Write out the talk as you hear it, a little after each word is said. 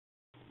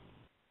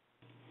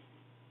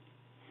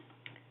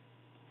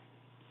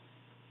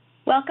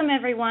Welcome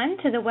everyone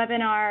to the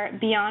webinar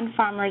Beyond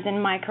Farmers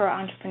and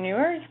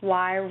Micro-Entrepreneurs,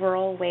 Why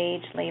Rural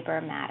Wage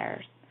Labor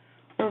Matters.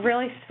 We're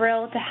really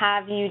thrilled to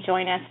have you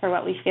join us for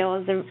what we feel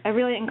is a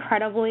really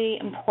incredibly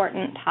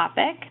important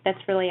topic that's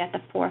really at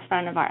the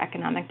forefront of our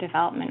economic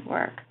development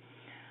work.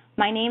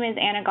 My name is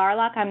Anna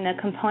Garlock. I'm the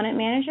component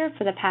manager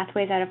for the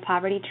Pathways Out of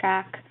Poverty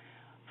track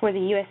for the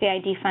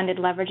USAID-funded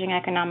Leveraging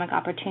Economic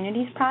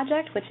Opportunities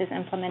project, which is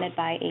implemented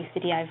by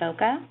ACDI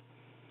VOCA.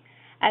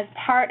 As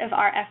part of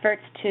our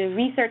efforts to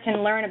research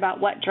and learn about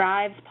what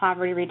drives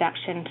poverty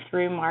reduction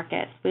through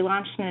markets, we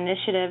launched an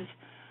initiative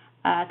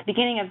at the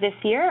beginning of this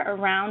year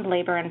around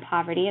labor and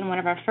poverty, and one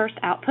of our first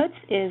outputs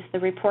is the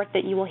report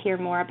that you will hear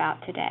more about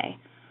today.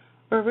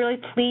 We're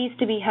really pleased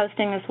to be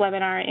hosting this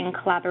webinar in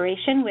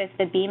collaboration with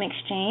the Beam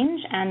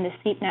Exchange and the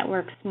SEEP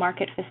Network's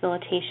Market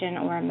Facilitation,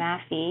 or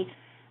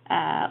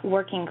MaFI,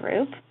 working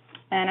group.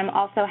 And I'm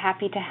also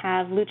happy to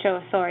have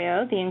Lucho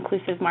Osorio, the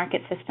Inclusive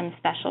Market Systems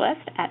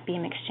Specialist at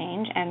Beam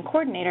Exchange and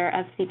coordinator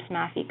of SEEP's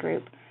MaFI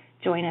group,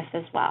 join us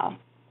as well.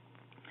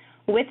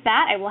 With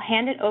that, I will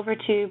hand it over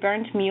to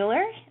Bernd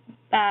Mueller.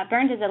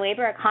 Bernd is a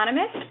labor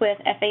economist with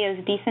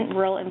FAO's Decent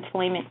Rural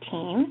Employment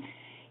Team.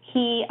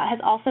 He has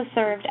also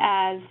served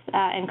as,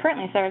 and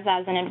currently serves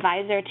as, an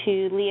advisor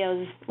to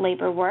Leo's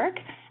labor work,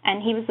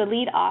 and he was the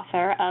lead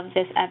author of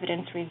this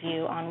evidence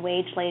review on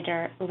wage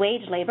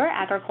labor,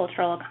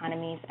 agricultural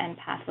economies, and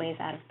pathways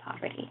out of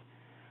poverty.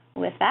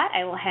 With that,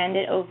 I will hand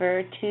it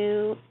over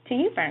to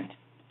you, Bernd.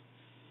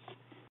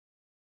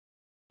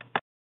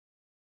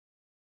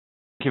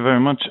 Thank you very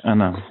much,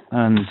 Anna.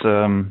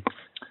 And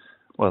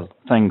well,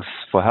 thanks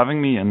for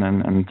having me,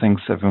 and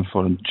thanks everyone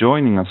for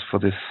joining us for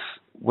this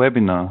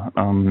webinar.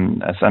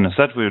 As Anna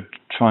said, we're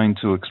trying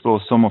to explore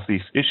some of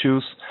these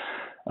issues,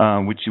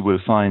 which you will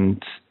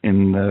find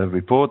in the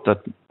report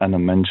that Anna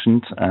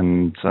mentioned,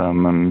 and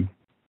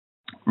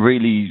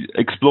really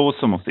explore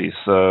some of these.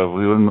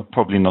 We will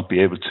probably not be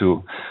able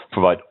to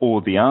provide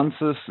all the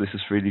answers. This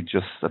is really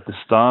just at the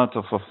start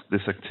of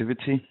this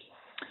activity.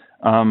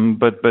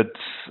 But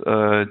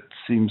it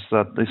seems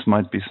that this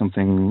might be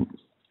something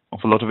of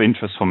a lot of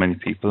interest for many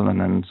people,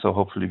 and so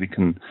hopefully we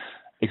can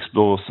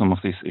explore some of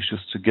these issues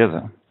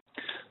together.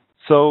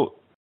 So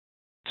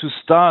to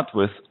start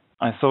with,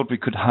 I thought we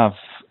could have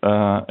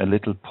a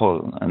little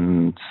poll,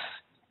 and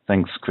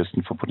thanks,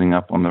 Kristen, for putting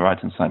up on the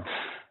right-hand side.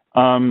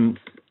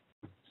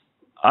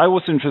 I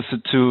was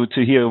interested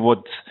to hear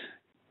what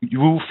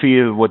you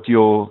feel, what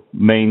your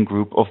main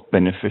group of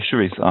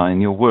beneficiaries are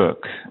in your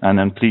work, and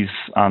then please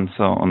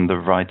answer on the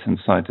right-hand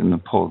side in the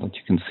poll that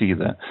you can see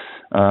there.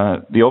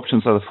 The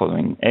options are the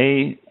following.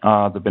 A,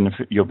 are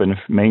your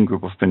main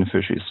group of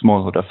beneficiaries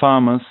smallholder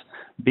farmers.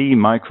 B,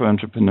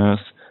 micro-entrepreneurs.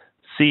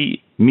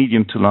 C,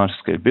 medium to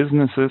large-scale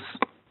businesses.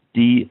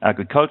 D,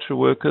 agricultural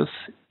workers.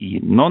 E,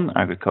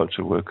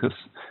 non-agricultural workers.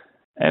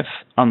 F,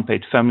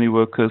 unpaid family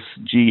workers.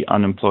 G,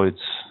 unemployed,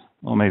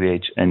 or maybe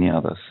H, any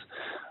others.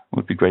 I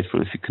would be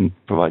grateful if you can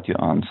provide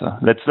your answer.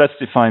 Let's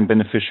define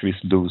beneficiaries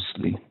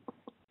loosely.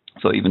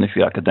 So even if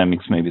you're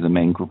academics, maybe the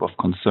main group of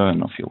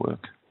concern of your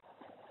work.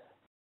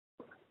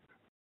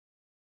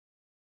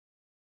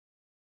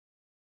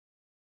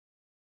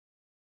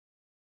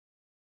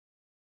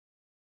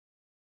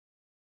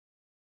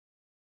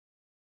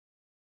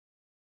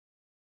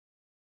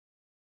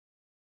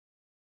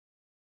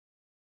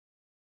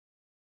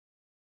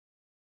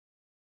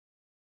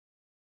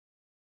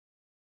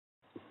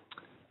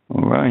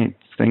 All right,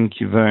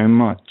 thank you very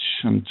much.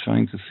 I'm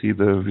trying to see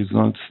the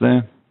results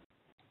there.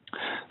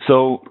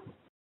 So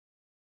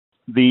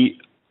the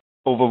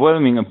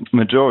overwhelming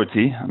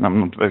majority, and I'm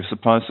not very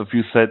surprised if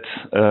you said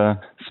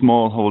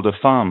smallholder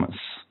farmers,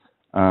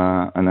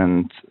 and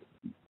then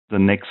the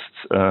next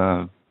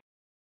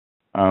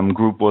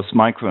group was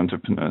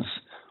micro-entrepreneurs,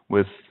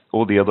 with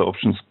all the other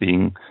options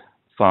being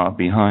far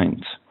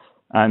behind.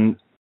 And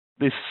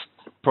this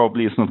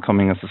probably is not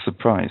coming as a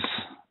surprise.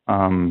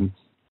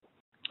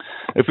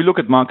 If we look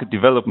at market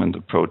development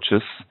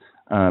approaches,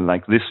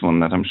 like this one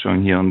that I'm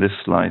showing here on this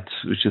slide,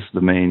 which is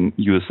the main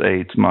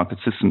USAID Market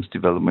Systems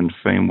Development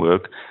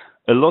Framework,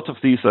 a lot of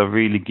these are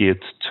really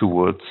geared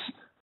towards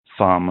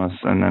farmers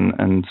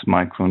and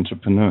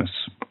micro-entrepreneurs.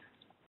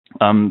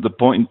 The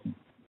point,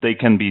 they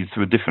can be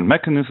through different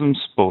mechanisms,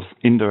 both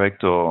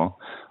indirect or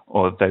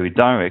very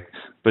direct,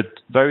 but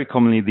very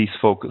commonly these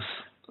focus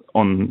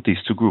on these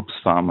two groups,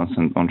 farmers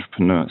and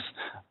entrepreneurs,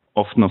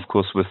 often, of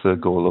course, with the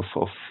goal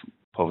of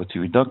poverty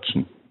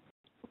reduction.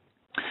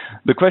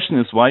 The question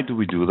is, why do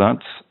we do that?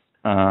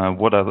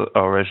 What are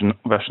our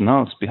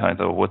rationales behind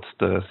it, or what's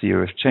the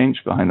theory of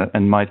change behind it,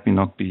 and might we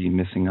not be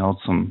missing out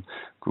some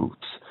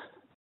groups?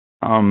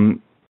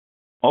 Often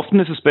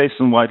this is based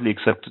on widely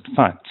accepted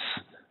facts.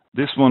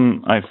 This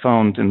one I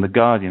found in The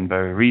Guardian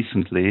very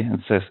recently.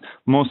 It says,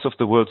 most of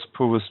the world's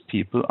poorest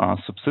people are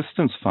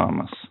subsistence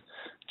farmers.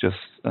 Just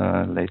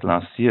late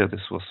last year,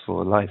 this was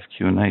for a live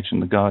Q&H in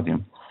The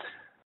Guardian.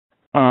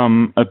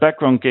 A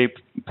background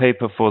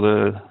paper for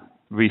the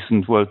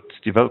recent World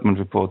Development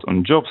Report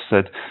on Jobs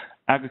said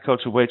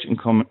agricultural wage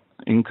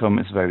income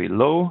is very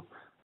low,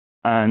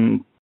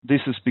 and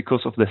this is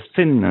because of the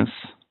thinness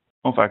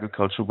of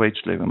agricultural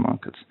wage labor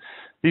markets.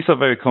 These are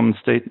very common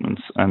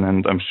statements,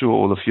 and I'm sure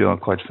all of you are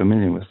quite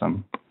familiar with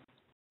them.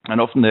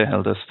 And often they're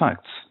held as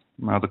facts.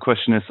 Now the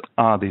question is,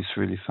 are these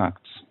really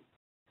facts?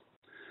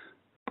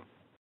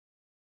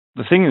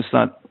 The thing is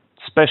that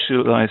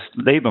specialized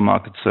labor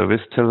market surveys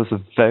tell us a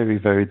very,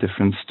 very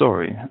different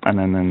story.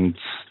 And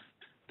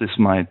this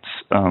might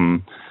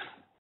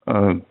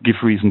give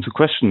reason to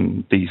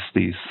question these,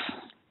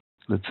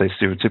 let's say,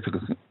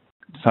 stereotypical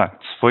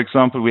facts. For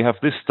example, we have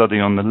this study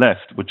on the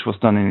left, which was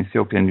done in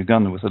Ethiopia and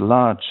Uganda with a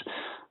large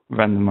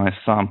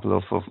randomized sample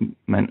of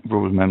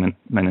rural men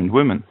and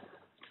women.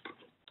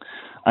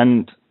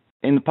 And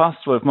in the past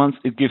 12 months,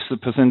 it gives a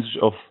percentage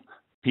of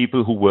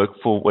people who work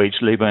for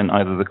wage labor in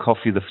either the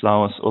coffee, the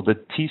flowers, or the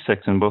tea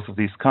sector in both of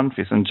these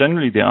countries. And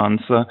generally, the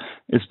answer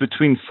is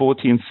between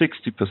 40 and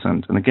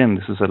 60%. And again,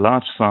 this is a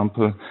large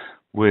sample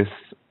with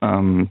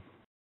of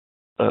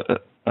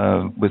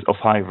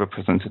high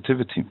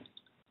representativity.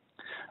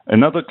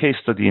 Another case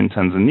study in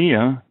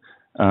Tanzania,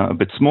 a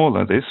bit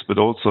smaller this, but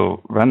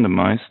also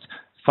randomized,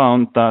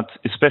 found that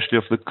especially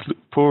of the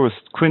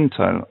poorest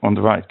quintile on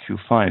the right,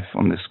 Q5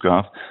 on this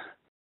graph,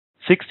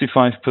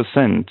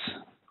 65%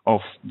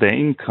 of their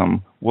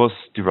income was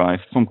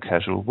derived from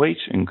casual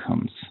wage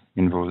incomes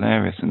in rural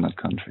areas in that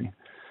country.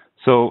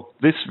 So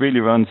this really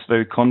runs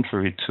very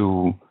contrary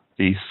to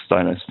these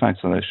stylized facts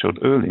that I showed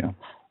earlier.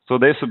 So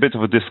there's a bit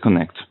of a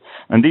disconnect.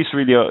 And these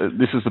really are,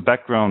 this is the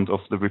background of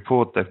the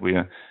report that we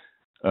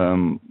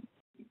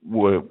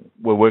were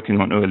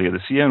working on earlier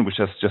this year, and which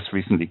has just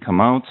recently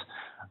come out.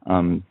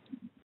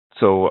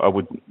 So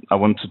I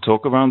want to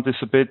talk around this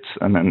a bit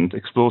and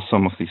explore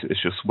some of these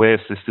issues. Where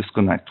is this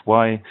disconnect?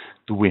 Why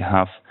do we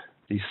have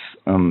these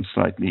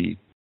slightly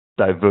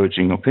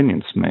diverging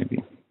opinions,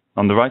 maybe?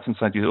 On the right-hand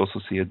side, you also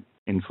see an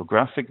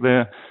infographic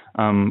there.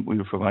 We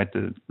will provide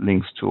the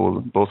links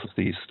to both of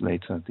these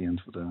later at the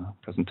end of the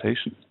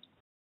presentation.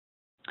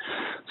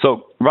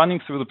 So running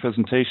through the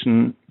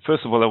presentation,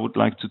 first of all, I would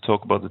like to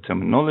talk about the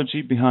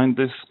terminology behind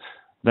this,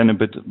 then a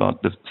bit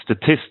about the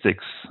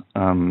statistics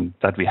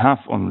that we have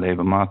on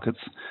labor markets,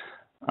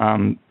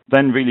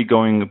 then really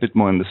going a bit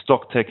more in the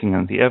stock taking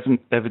and the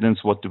evidence,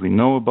 what do we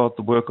know about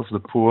the work of the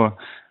poor,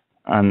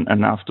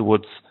 and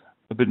afterwards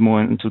a bit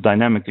more into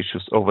dynamic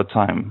issues over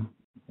time,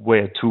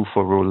 where to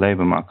for rural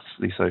labor markets.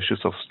 These are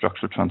issues of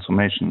structural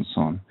transformation and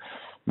so on.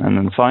 And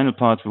in the final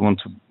part, we want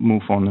to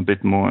move on a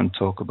bit more and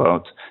talk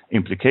about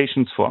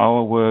implications for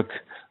our work,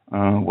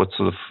 what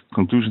sort of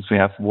conclusions we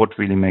have, what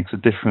really makes a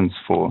difference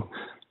for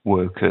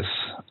workers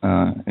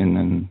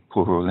in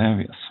poor rural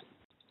areas.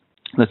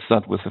 Let's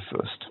start with the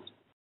first.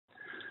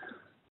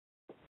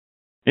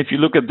 If you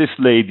look at this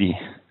lady,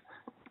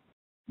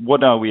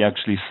 what are we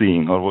actually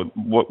seeing, or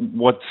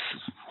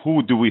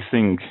who do we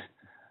think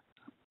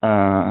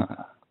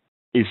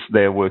is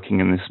there working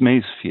in this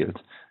maize field?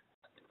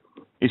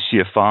 Is she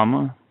a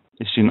farmer?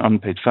 Is she an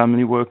unpaid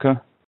family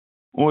worker?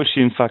 Or is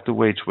she in fact a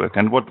wage worker?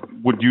 And what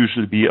would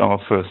usually be our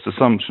first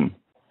assumption?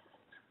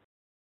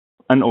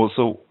 And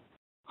also,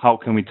 how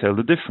can we tell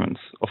the difference?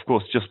 Of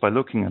course, just by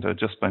looking at her,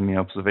 just by mere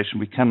observation,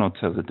 we cannot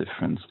tell the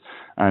difference.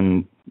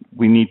 And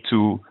we need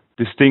to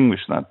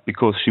distinguish that,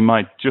 because she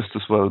might just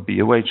as well be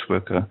a wage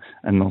worker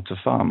and not a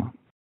farmer.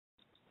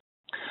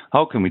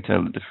 How can we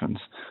tell the difference?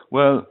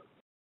 Well,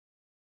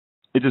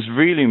 it is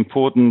really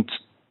important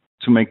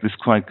to make this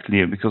quite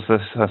clear, because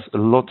this has a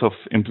lot of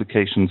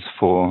implications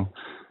for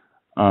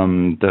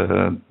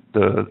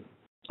the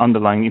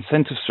underlying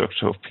incentive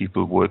structure of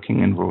people working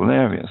in rural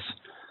areas.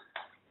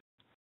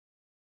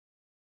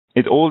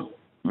 It all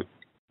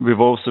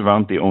revolves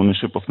around the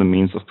ownership of the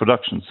means of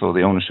production, so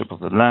the ownership of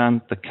the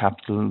land, the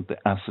capital, the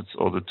assets,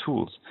 or the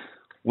tools.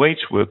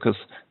 Wage workers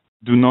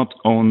do not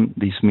own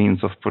these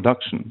means of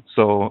production.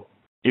 So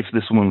if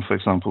this woman, for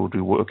example, would be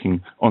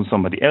working on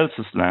somebody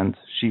else's land,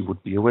 she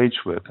would be a wage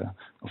worker.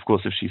 Of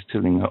course, if she's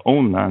tilling her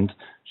own land,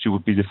 she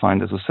would be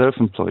defined as a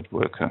self-employed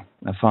worker,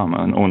 a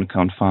farmer, an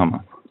own-account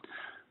farmer.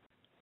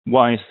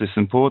 Why is this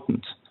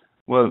important?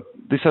 Well,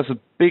 this has a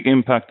big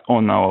impact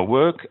on our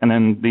work and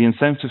then the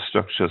incentive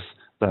structures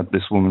that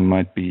this woman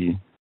might be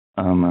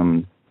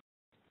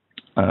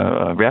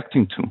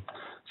reacting to.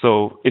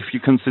 So if you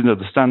consider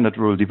the standard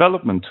rural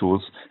development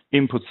tools,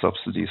 input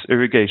subsidies,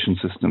 irrigation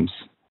systems,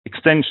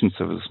 extension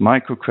services,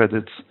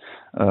 microcredits,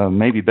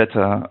 maybe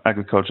better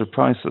agriculture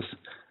prices,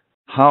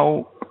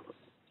 how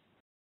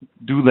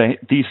do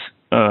these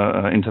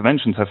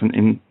interventions have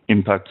an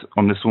impact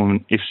on this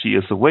woman if she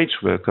is a wage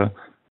worker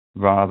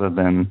rather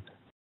than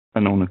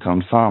an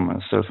own-account farmer,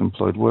 a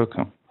self-employed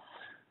worker?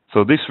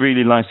 So this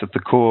really lies at the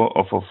core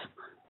of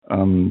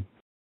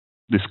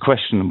this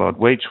question about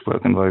wage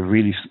work, and why we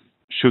really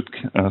should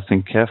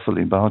think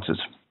carefully about it.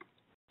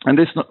 And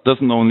this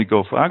doesn't only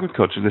go for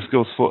agriculture, this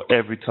goes for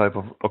every type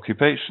of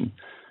occupation.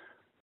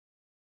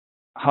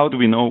 How do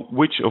we know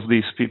which of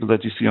these people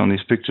that you see on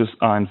these pictures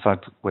are in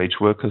fact wage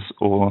workers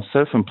or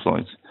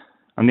self-employed?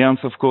 And the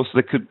answer, of course,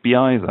 they could be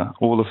either,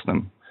 all of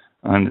them.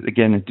 And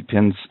again, it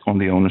depends on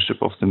the ownership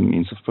of the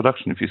means of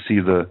production. If you see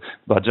the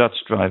Bajaj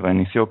driver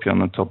in Ethiopia on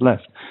the top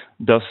left,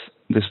 does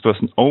this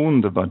person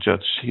own the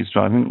Bajaj he's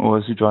driving, or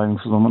is he driving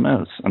for someone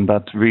else? And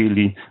that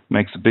really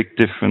makes a big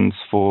difference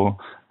for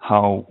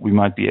how we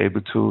might be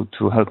able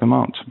to help him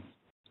out.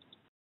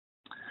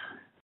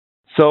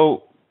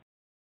 So,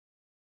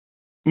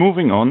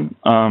 moving on,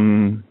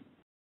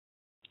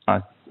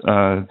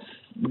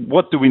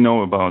 what do we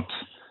know about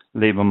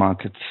labor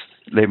markets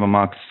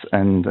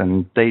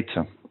and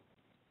data?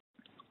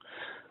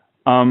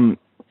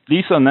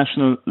 These are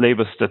national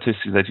labor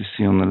statistics that you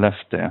see on the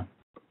left there.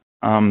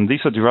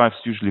 These are derived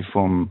usually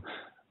from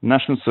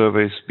national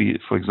surveys, be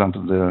it, for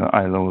example, the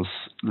ILO's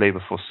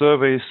labor force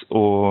surveys,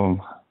 or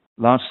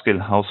large-scale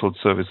household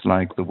surveys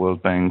like the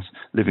World Bank's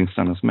Living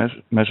Standards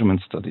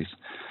Measurement Studies.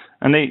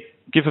 And they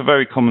give a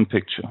very common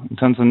picture. In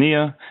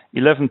Tanzania,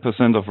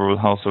 11% of rural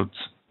households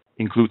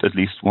include at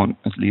least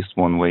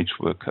one wage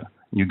worker.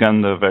 In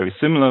Uganda, a very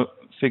similar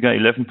figure,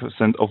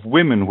 11% of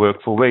women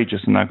work for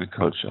wages in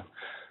agriculture.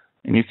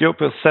 In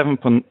Ethiopia,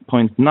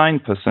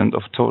 7.9%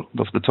 of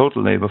the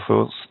total labor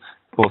force,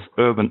 both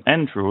urban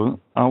and rural,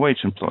 are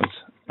wage employed,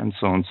 and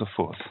so on and so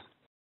forth.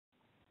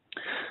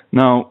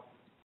 Now,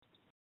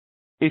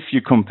 if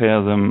you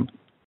compare them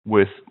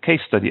with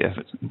case study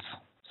evidence,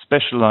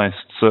 specialized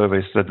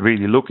surveys that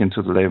really look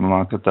into the labor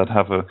market, that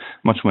have a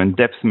much more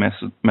in-depth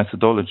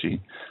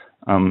methodology,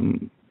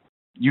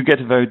 you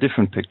get a very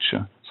different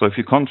picture. So if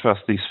you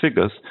contrast these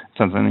figures,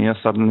 Tanzania,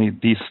 suddenly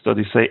these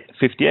studies say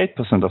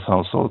 58% of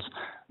households,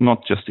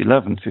 not just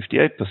 11,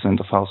 58%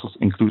 of households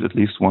include at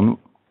least one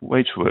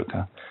wage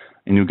worker.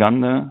 In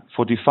Uganda,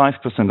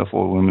 45% of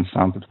all women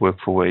sampled work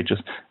for wages,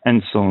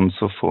 and so on and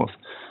so forth.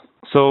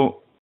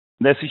 So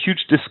there's a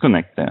huge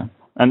disconnect there.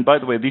 And by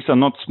the way, these are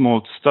not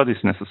small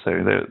studies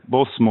necessarily. They're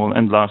both small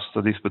and large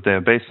studies, but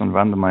they're based on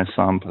randomized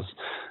samples.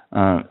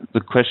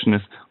 The question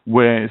is,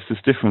 where is this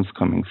difference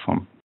coming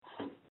from?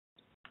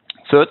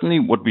 Certainly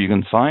what we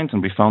can find,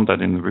 and we found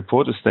that in the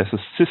report, is there's a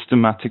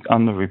systematic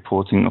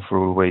underreporting of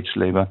rural wage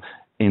labor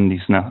in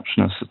these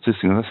national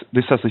statistics.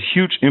 This has a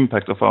huge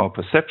impact of our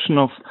perception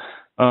of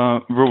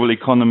rural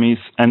economies,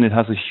 and it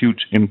has a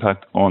huge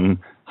impact on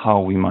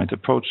how we might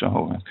approach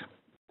our work.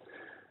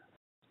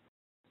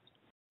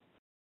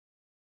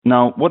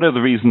 Now, what are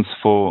the reasons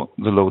for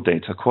the low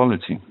data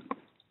quality?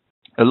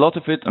 A lot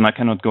of it, and I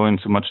cannot go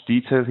into much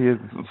detail here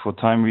for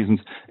time reasons,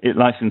 it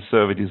lies in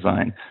survey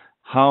design.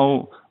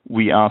 How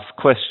we ask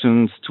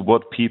questions, to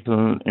what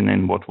people, and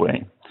in what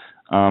way.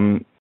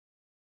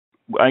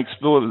 We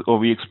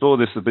explore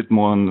this a bit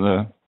more in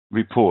the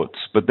reports,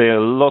 but there are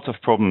a lot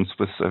of problems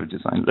with survey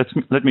design.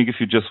 Let me give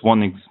you just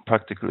one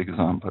practical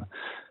example.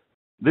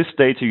 This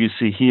data you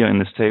see here in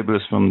this table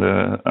is from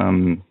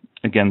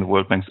again, the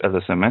World Bank's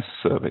LSMS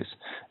surveys.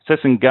 It says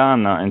in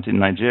Ghana and in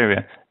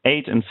Nigeria,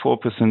 8% and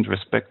 4%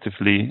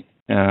 respectively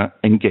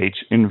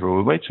engage in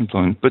rural wage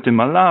employment. But in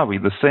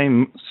Malawi, the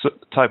same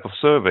type of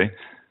survey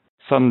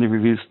suddenly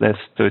reveals there's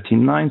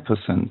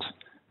 39%.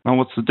 Now,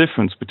 what's the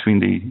difference between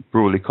the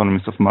rural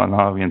economies of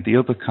Malawi and the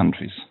other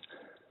countries?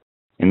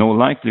 In all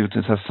likelihood,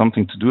 it has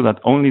something to do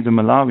that only the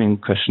Malawian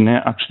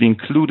questionnaire actually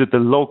included the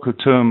local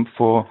term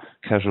for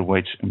casual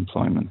wage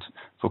employment,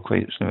 for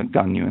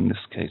ganyu in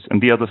this case,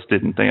 and the others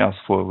didn't. They asked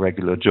for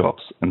regular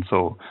jobs, and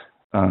so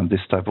this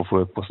type of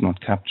work was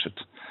not captured.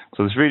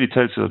 So this really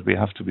tells you that we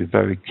have to be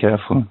very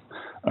careful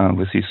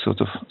with these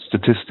sort of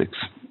statistics.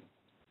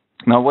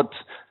 Now,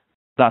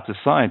 that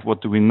aside,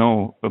 what do we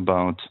know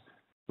about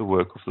the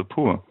work of the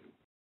poor?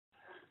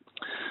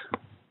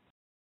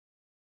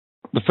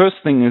 The first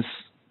thing is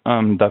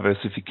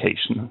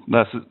diversification.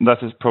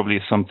 That is probably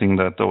something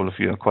that all of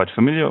you are quite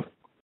familiar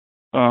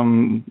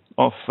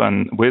of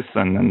and with,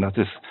 and that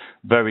is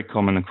very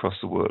common across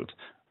the world.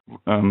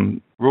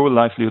 Rural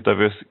livelihood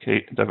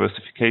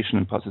diversification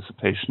and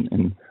participation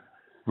in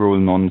rural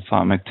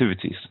non-farm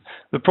activities.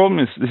 The problem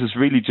is this is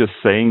really just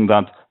saying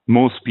that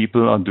most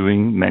people are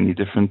doing many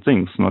different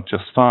things, not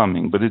just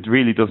farming, but it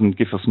really doesn't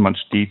give us much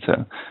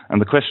detail. And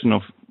the question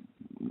of,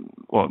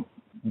 well,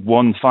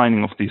 one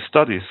finding of these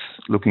studies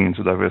looking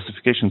into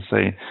diversification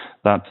say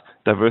that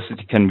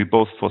diversity can be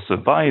both for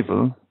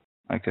survival,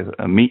 like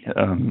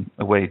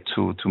a way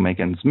to make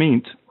ends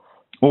meet,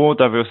 or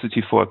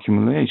diversity for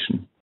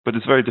accumulation. But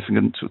it's very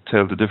difficult to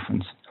tell the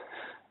difference.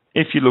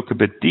 If you look a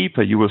bit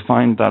deeper, you will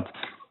find that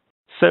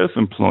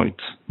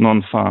self-employed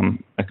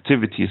non-farm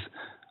activities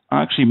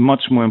are actually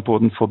much more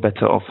important for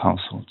better-off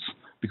households,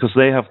 because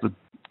they have the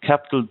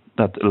capital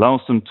that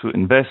allows them to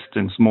invest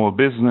in small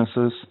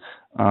businesses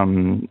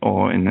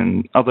or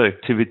in other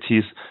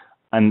activities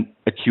and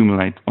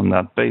accumulate on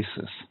that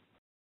basis.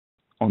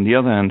 On the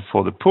other hand,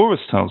 for the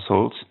poorest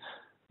households,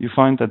 you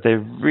find that they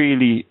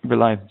really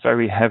rely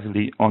very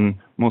heavily on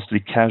mostly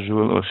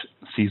casual or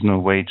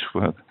seasonal wage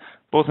work,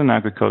 both in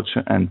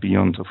agriculture and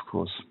beyond, of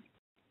course.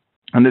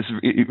 And this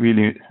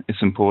really is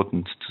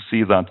important to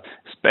see that,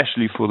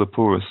 especially for the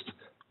poorest,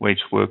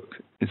 wage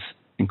work is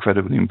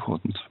incredibly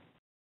important.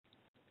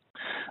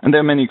 And there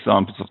are many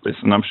examples of this,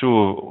 and I'm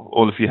sure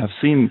all of you have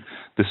seen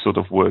this sort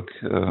of work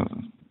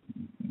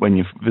when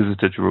you've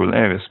visited rural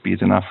areas, be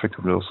it in Africa,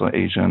 but also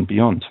Asia and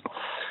beyond.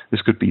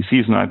 This could be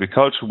seasonal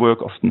agricultural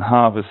work, often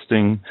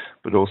harvesting,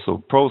 but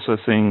also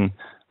processing.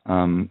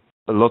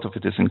 A lot of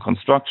it is in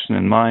construction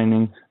and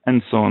mining,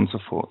 and so on and so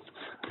forth.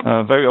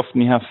 Very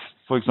often you have,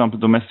 for example,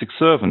 domestic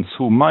servants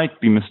who might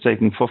be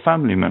mistaken for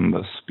family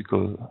members,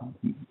 because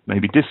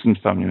maybe distant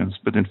family members,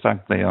 but in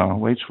fact they are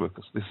wage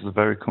workers. This is a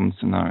very common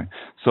scenario.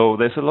 So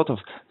there's a lot of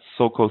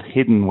so-called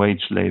hidden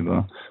wage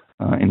labor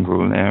in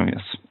rural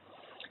areas.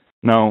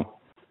 Now,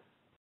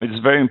 it is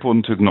very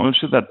important to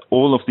acknowledge that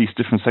all of these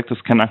different sectors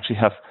can actually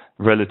have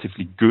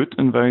relatively good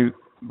and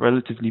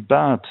relatively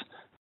bad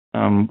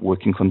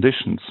working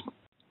conditions.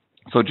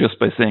 So just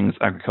by saying it's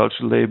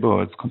agricultural labor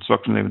or it's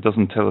construction labor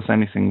doesn't tell us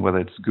anything whether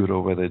it's good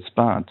or whether it's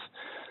bad.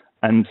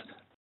 And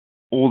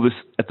all this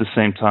at the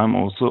same time,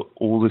 also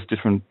all these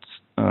different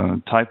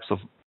types of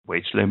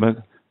wage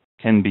labor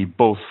can be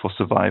both for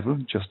survival,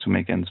 just to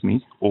make ends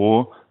meet,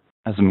 or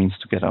as a means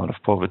to get out of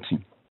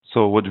poverty.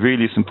 So what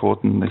really is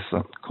important is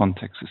that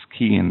context is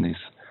key in these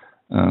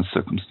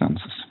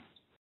circumstances.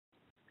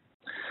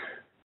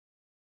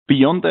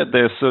 Beyond that,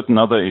 there are certain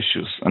other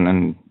issues, and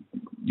then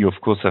you,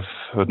 of course, have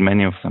heard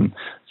many of them.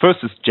 First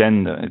is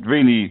gender. It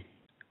really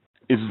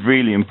is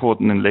really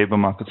important in labor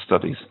market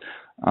studies,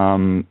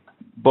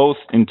 both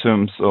in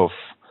terms of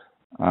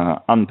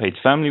unpaid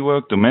family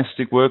work,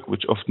 domestic work,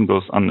 which often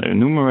goes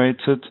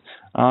under-enumerated,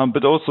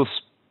 but also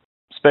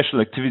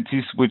special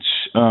activities which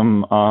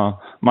are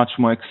much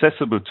more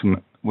accessible to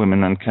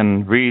women and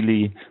can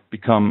really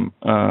become,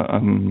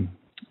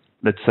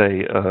 let's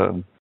say,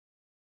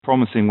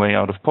 promising way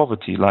out of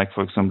poverty, like,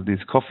 for example,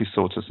 these coffee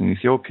sorters in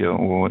Ethiopia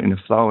or in the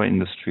flower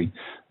industry.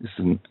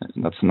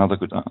 That's another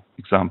good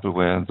example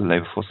where the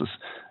labor force is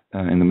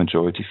in the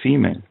majority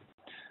female.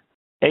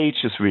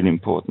 Age is really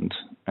important.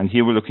 And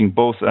here we're looking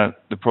both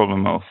at the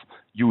problem of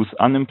youth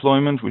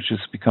unemployment, which is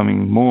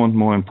becoming more and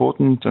more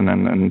important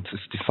and is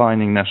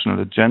defining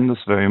national agendas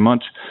very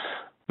much,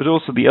 but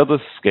also the other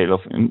scale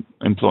of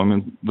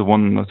employment, the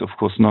one that, of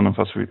course, none of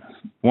us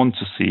want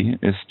to see,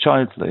 is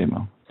child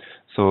labor.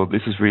 So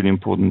this is really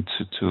important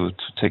to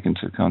take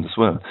into account as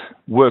well.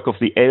 Work of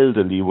the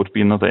elderly would be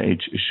another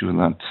age issue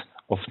that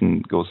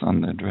often goes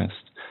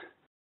unaddressed.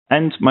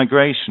 And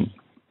migration,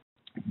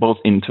 both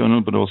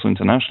internal but also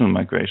international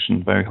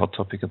migration, very hot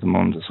topic at the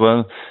moment as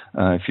well.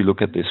 If you look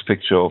at this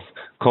picture of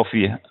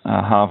coffee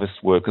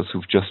harvest workers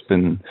who've just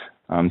been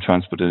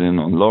transported in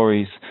on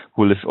lorries,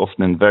 who live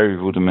often in very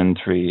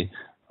rudimentary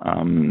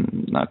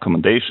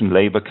accommodation,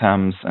 labor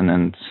camps, and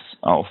then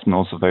are often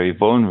also very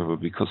vulnerable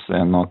because they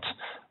are not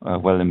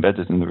well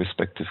embedded in the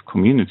respective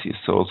communities.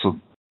 So also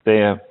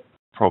their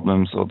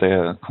problems or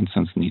their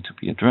concerns need to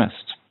be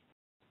addressed.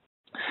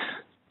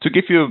 To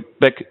give you a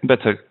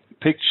better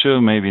picture,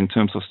 maybe in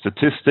terms of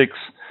statistics,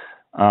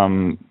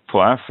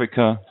 for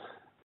Africa,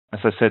 as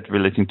I said,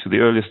 relating to the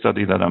earlier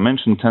study that I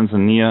mentioned,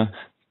 Tanzania,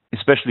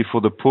 especially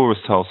for the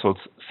poorest households,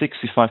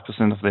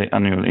 65% of their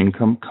annual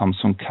income comes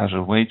from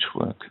casual wage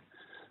work.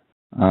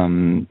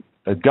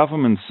 A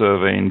government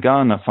survey in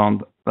Ghana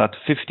found that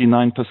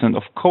 59%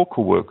 of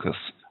cocoa workers,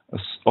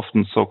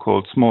 often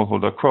so-called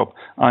smallholder crop,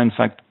 are in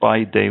fact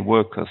by-day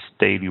workers,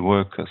 daily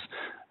workers,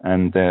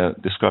 and they're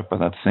described by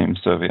that same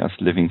survey as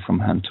living from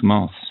hand to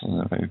mouth, so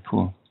they're very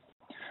poor.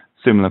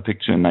 Similar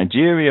picture in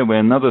Nigeria, where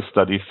another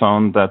study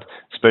found that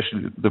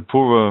especially the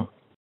poorer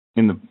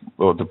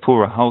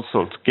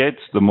households get,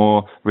 the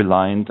more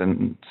reliant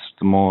and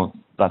the more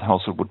that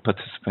household would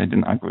participate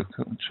in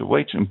agricultural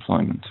wage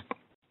employment.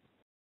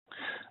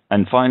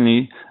 And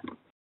finally,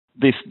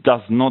 this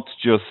does not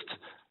just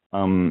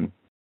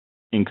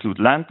include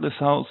landless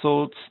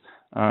households.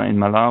 In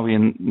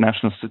Malawi,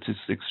 national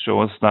statistics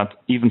show us that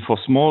even for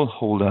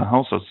smallholder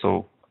households,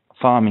 so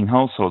farming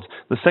households,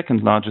 the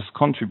second largest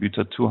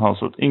contributor to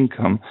household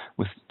income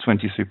with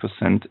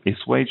 23% is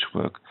wage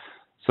work.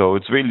 So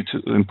it's really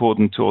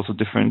important to also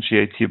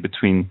differentiate here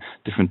between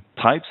different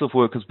types of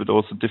workers, but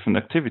also different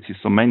activities.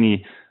 So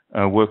many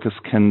workers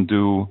can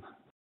do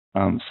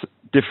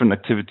different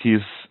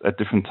activities at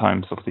different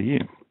times of the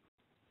year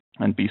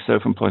and be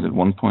self-employed at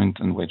one point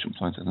and wage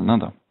employed at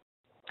another.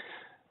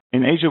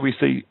 In Asia, we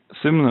see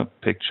similar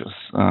pictures.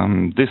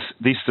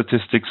 These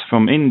statistics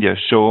from India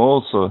show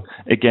also,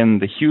 again,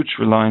 the huge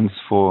reliance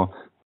for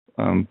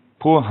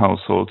poor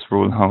households,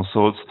 rural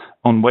households,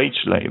 on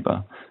wage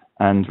labor,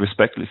 and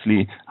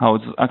respectively, how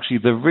it's actually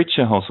the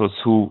richer households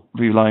who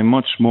rely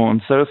much more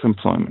on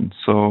self-employment.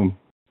 So,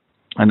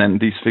 and then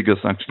these figures,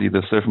 actually,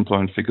 the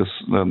self-employment figures,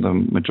 the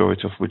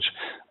majority of which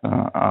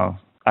are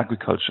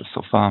agriculture,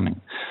 so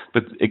farming.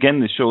 But again,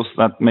 this shows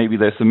that maybe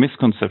there's a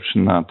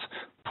misconception that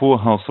poor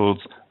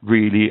households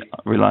really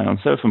rely on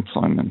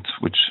self-employment,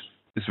 which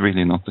is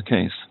really not the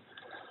case.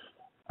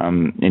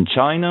 In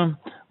China,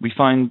 we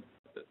find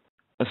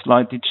a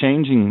slightly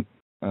changing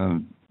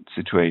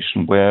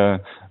situation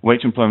where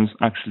wage employment is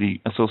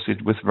actually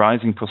associated with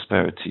rising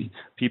prosperity,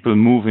 people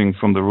moving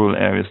from the rural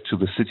areas to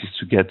the cities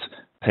to get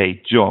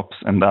paid jobs,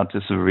 and that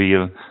is a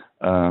real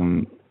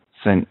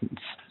sense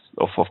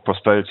of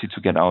prosperity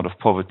to get out of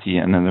poverty,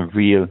 and then a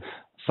real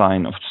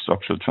sign of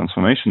structural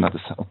transformation that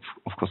is,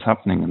 of course,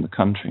 happening in the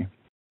country.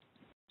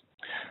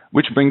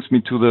 Which brings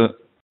me to the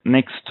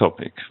next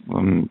topic.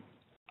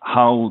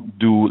 How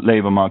do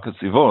labor markets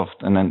evolve?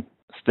 And then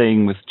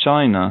staying with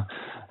China,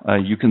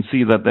 you can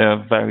see that there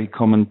are very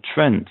common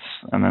trends,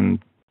 and then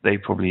they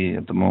probably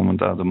at the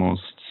moment are the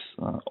most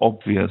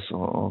obvious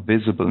or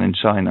visible in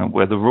China,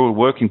 where the rural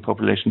working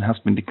population has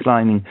been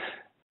declining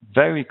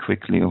very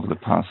quickly over the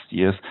past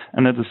years,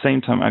 and at the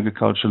same time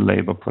agricultural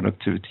labor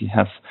productivity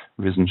has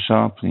risen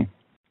sharply.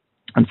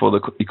 And for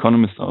the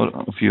economists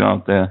of you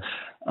out there,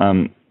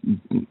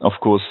 of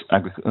course,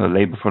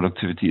 labor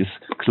productivity is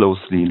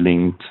closely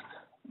linked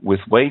with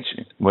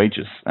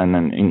wages. And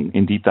then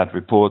indeed that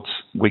report,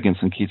 Wiggins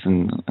and Keats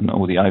and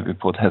ODI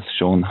report, has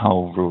shown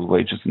how rural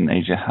wages in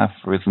Asia have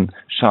risen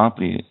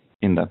sharply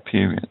in that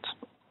period.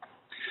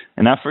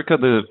 In Africa,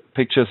 the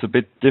picture is a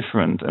bit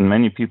different, and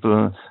many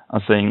people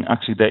are saying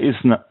actually there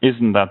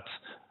isn't that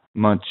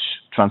much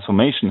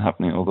transformation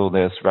happening, although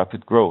there's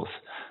rapid growth.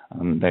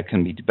 There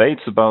can be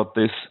debates about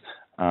this.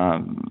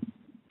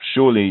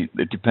 Surely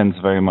it depends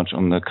very much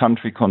on the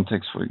country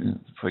context.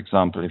 For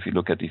example, if you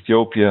look at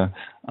Ethiopia,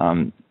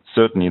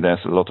 certainly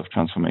there's a lot of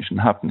transformation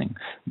happening.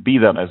 Be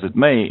that as it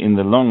may, in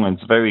the long run,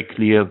 it's very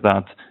clear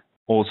that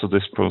also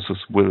this process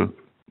will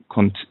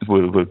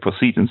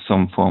proceed in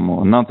some form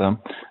or another,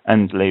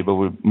 and labor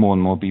will more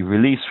and more be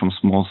released from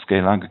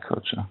small-scale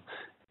agriculture.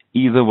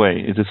 Either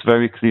way, it is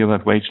very clear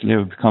that wage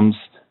labor becomes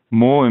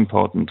more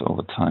important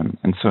over time,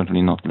 and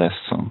certainly not less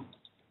so.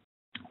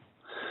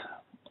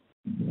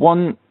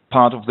 One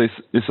part of this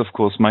is, of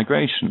course,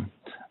 migration.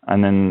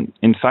 And then,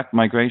 in fact,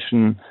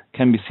 migration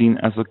can be seen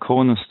as a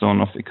cornerstone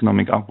of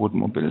economic upward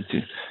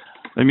mobility.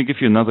 Let me give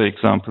you another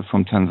example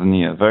from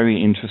Tanzania, a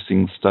very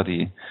interesting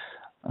study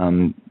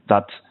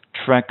that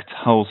tracked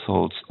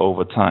households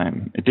over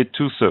time. It did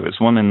two surveys,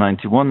 one in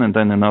 91 and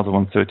then another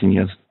one 13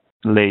 years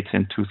later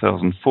in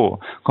 2004,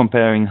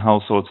 comparing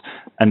households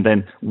and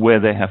then where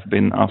they have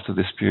been after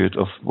this period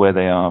of where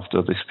they are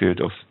after this period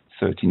of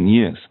 13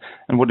 years.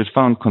 And what it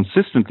found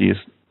consistently is,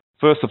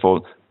 first of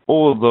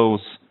all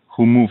those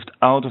who moved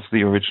out of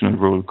the original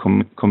rural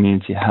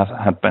community have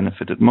had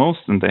benefited most,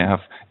 and they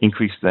have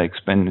increased their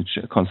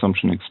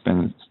consumption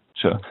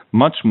expenditure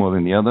much more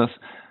than the others.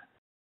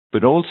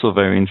 But also,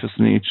 very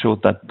interestingly, it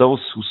showed that those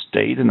who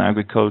stayed in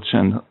agriculture,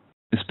 and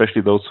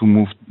especially those who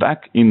moved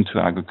back into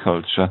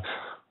agriculture,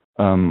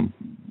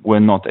 were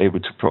not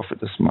able to profit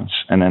as much.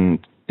 And then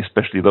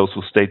especially those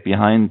who stayed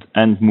behind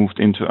and moved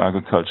into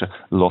agriculture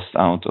lost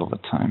out over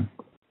time.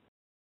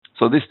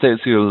 So this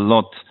tells you a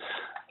lot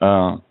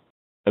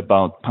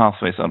about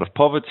pathways out of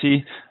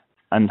poverty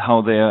and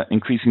how they are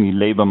increasingly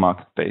labor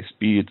market-based,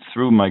 be it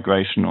through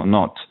migration or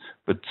not.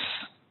 But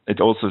it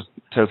also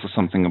tells us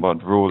something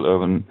about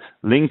rural-urban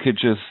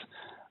linkages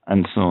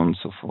and so on and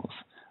so forth.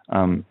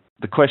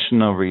 The question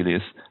now really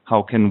is,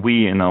 how can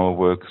we in our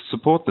work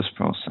support this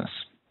process?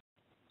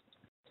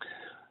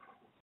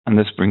 And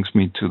this brings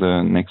me to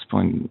the next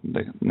point,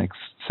 the next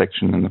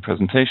section in the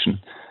presentation.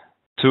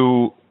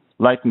 To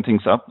lighten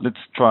things up, let's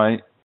try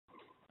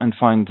and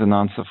find an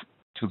answer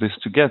to this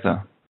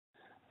together.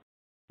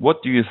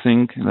 What do you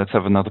think, let's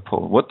have another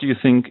poll, what do you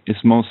think is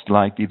most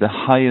likely the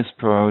highest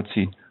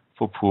priority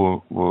for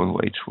poor rural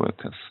wage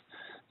workers?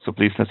 So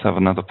please, let's have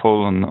another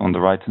poll on the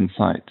right-hand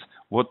side.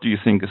 What do you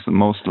think is the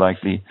most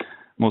likely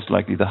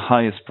the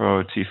highest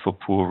priority for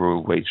poor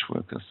rural wage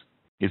workers?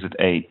 Is it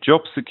A,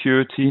 job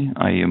security,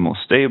 i.e. a more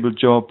stable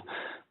job,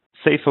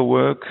 safer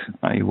work,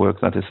 i.e. work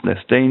that is less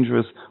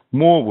dangerous,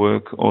 more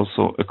work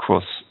also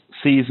across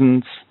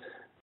seasons,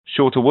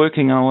 shorter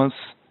working hours,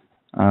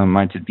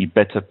 might it be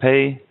better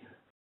pay,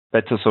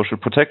 better social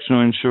protection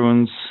or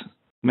insurance,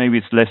 maybe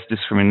it's less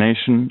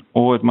discrimination,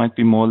 or it might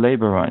be more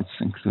labor rights,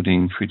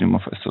 including freedom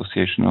of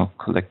association or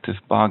collective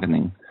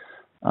bargaining.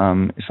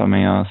 If I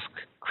may ask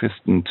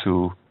Kristen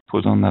to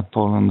put on that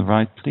poll on the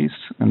right, please,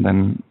 and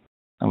then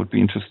I would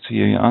be interested to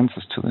hear your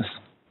answers to this.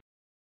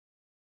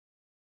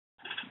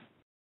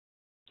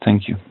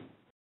 Thank you.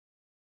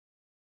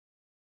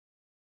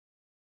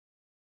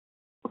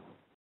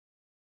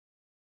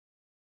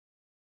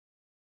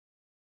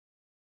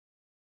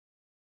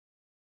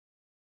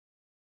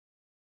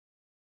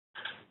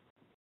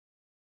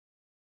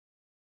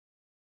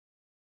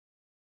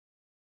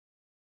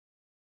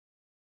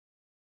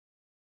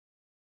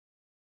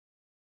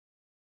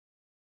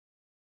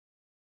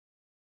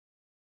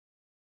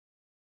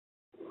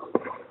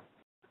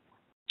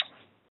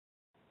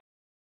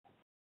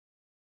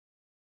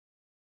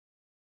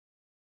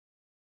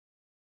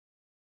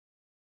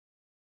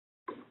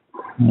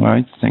 All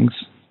right, thanks.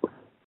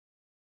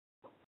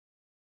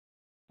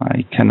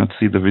 I cannot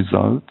see the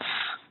results.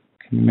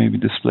 Can you maybe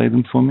display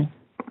them for me?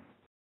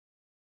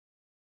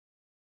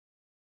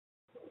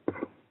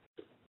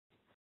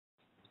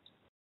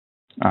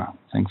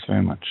 Thanks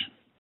very much.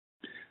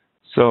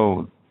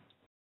 So,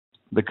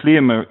 the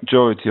clear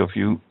majority of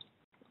you,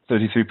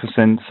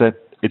 33%, said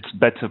it's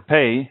better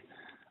pay.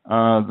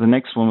 The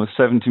next one was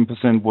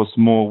 17% was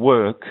more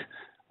work.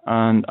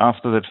 And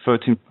after that,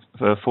 14%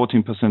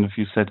 of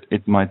you said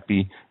it might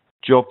be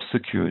job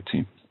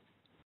security.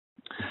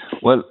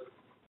 Well,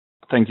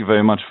 thank you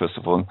very much, first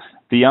of all.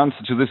 The answer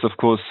to this, of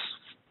course,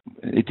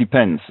 it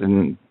depends.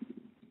 And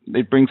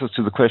it brings us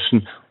to the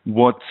question,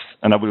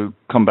 and I will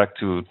come back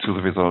to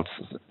the results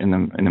in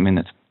a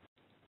minute.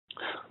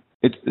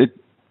 It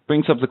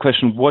brings up the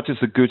question, what is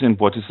a good and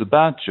what is a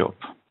bad job?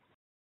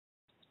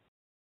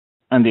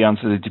 And the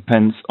answer, it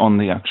depends on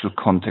the actual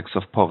context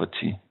of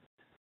poverty.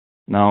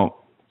 Now,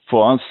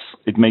 for us,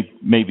 it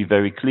may be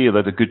very clear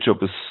that a good job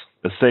is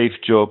a safe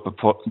job,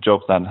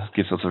 job that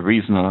gives us a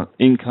reasonable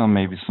income,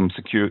 maybe some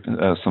security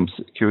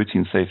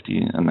and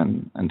safety,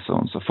 and so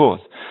on and so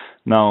forth.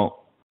 Now,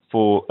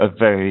 for a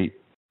very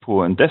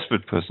poor and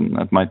desperate person,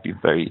 that might be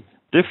very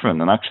different.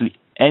 And actually,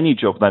 any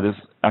job that is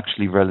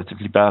actually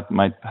relatively bad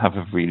might have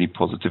a really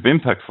positive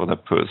impact for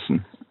that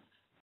person,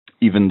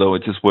 even though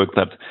it is work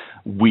that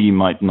we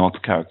might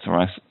not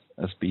characterize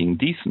as being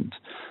decent.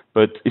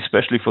 But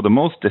especially for the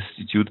most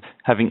destitute,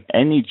 having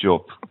any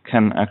job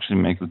can actually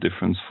make the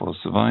difference for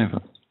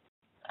survival.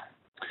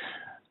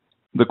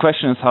 The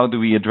question is, how do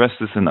we address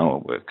this in our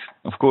work?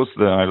 Of course,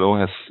 the ILO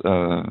has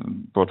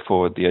brought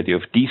forward the idea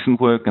of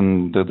decent work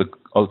and the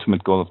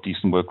ultimate goal of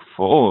decent work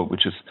for all,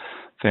 which is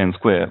fair and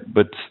square.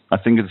 But I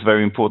think it's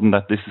very important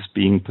that this is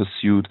being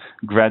pursued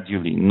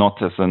gradually,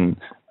 not as an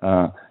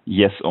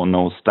yes or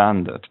no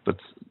standard, but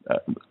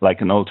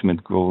like an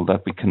ultimate goal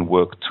that we can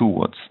work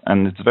towards.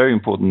 And it's very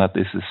important that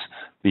this is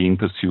being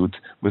pursued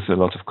with a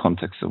lot of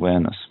context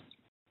awareness.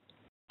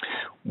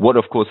 What,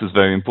 of course, is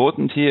very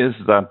important here is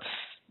that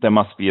there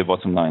must be a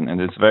bottom line.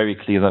 And it's very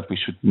clear that we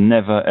should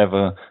never,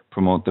 ever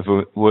promote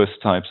the worst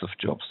types of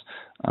jobs.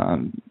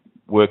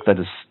 Work that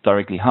is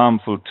directly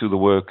harmful to the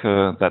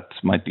worker, that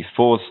might be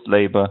forced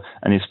labor,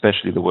 and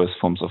especially the worst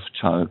forms of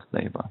child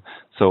labor.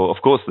 So, of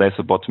course, there's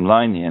a bottom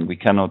line here, and we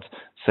cannot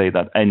say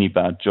that any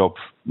bad job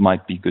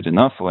might be good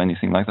enough or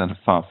anything like that,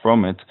 far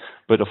from it.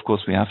 But, of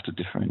course, we have to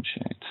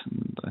differentiate.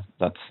 And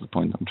that's the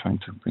point I'm trying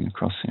to bring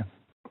across here.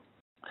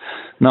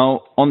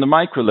 Now, on the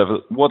micro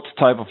level, what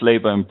type of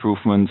labor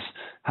improvements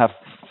have,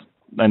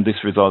 and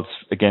this results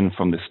again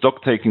from the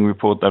stock-taking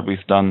report that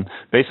we've done,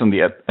 based on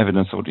the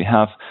evidence that we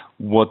have,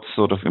 what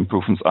sort of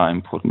improvements are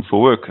important for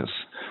workers.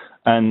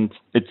 And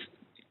it's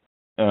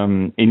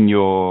in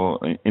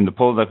the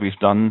poll that we've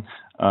done,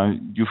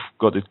 you've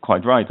got it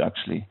quite right,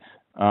 actually.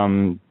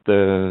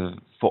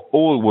 For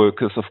all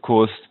workers, of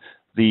course,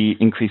 the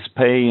increased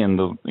pay and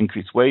the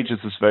increased wages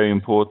is very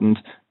important,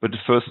 but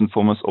first and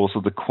foremost also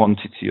the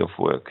quantity of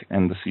work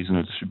and the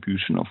seasonal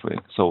distribution of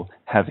work, so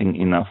having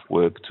enough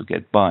work to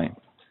get by.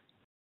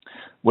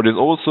 What is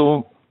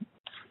also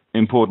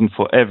important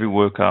for every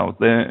worker out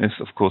there is,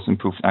 of course,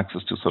 improved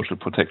access to social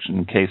protection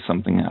in case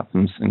something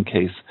happens, in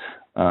case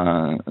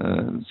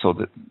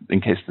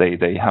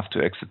they have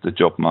to exit the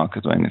job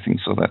market or anything,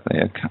 so that they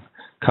are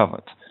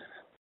covered.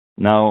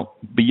 Now,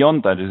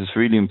 beyond that, it is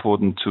really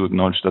important to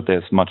acknowledge that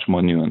there's much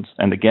more nuance.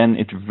 And again,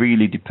 it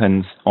really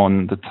depends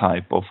on the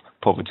type of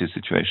poverty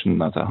situation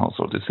that a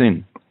household is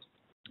in.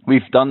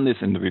 We've done this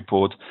in the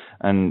report,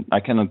 and I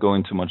cannot go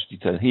into much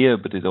detail here,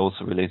 but it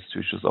also relates to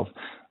issues of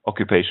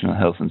occupational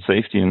health and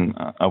safety, and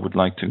I would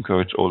like to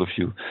encourage all of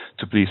you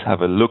to please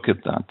have a look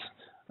at that.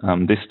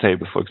 This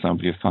table, for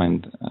example, you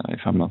find,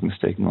 if I'm not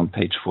mistaken, on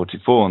page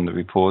 44 on the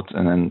report,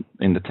 and then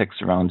in the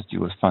text around it, you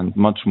will find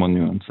much more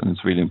nuance, and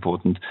it's really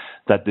important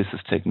that this is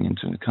taken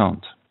into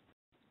account.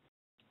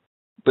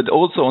 But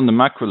also on the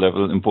macro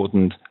level,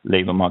 important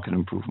labor market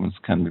improvements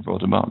can be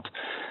brought about.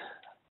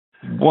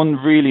 One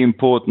really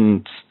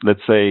important,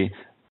 let's say,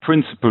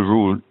 principal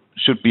rule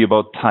should be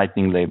about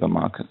tightening labor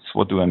markets.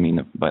 What do I mean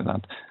by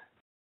that?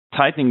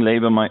 Tightening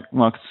labor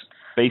markets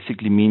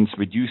basically means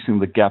reducing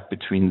the gap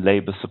between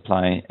labor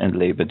supply and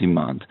labor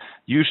demand.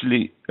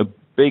 Usually a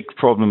big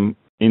problem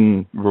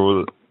in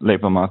rural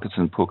labor markets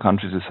in poor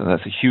countries is that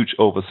there's a huge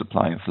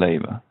oversupply of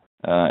labor,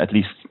 at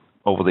least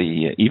over the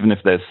year. Even if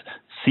there's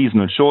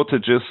seasonal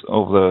shortages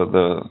over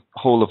the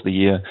whole of the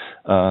year,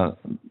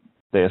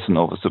 there's an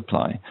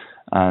oversupply,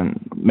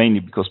 and mainly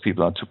because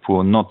people are too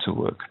poor not to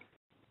work.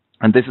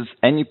 And this is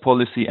any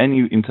policy,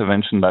 any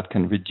intervention that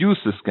can reduce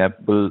this gap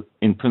will,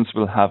 in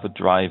principle, have a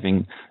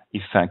driving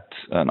effect,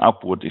 an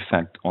upward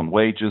effect on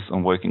wages,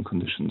 on working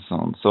conditions, and so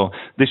on. So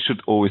this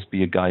should always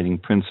be a guiding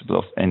principle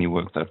of any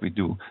work that we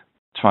do,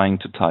 trying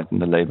to tighten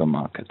the labor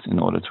market in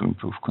order to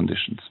improve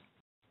conditions.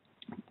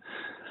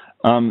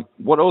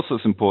 What also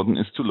is important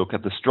is to look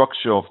at the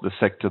structure of the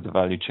sector, the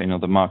value chain, or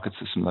the market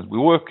system that we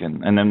work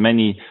in. And then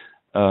many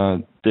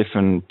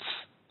different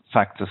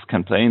factors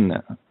can play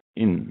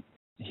in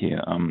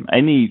here.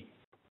 Any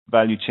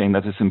value chain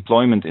that is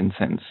employment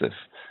intensive,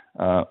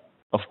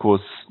 of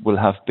course, will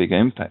have bigger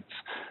impacts.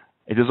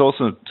 It is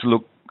also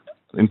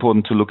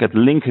important to look at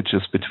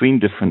linkages between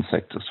different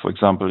sectors. For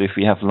example, if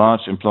we have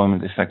large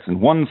employment effects in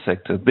one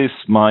sector, this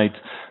might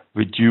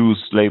reduce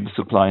labor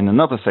supply in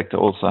another sector,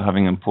 also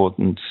having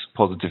important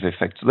positive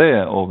effects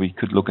there. Or we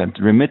could look at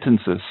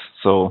remittances.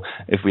 So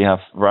if we have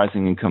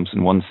rising incomes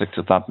in one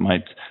sector, that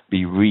might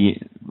be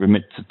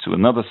remitted to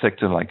another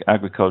sector like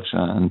agriculture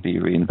and be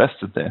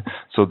reinvested there.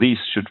 So these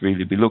should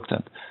really be looked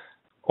at.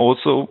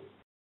 Also,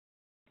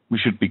 we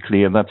should be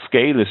clear that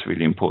scale is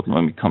really important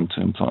when we come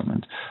to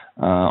employment.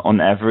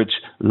 On average,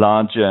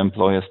 larger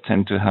employers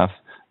tend to have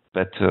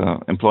better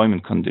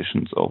employment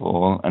conditions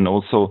overall, and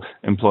also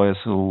employers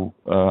who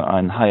are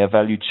in higher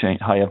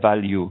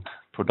value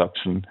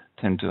production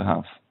tend to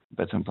have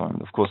better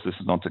employment. Of course, this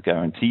is not a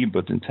guarantee,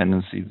 but in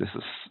tendency, this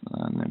is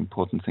an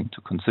important thing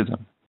to consider.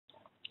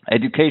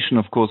 Education,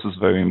 of course, is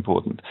very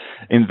important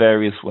in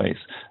various ways,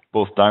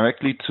 both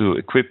directly to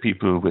equip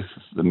people with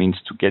the means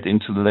to get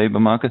into the labor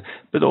market,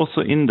 but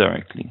also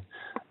indirectly.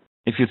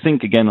 If you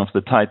think again of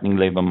the tightening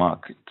labor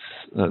markets,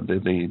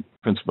 the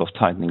principle of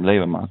tightening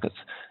labor markets,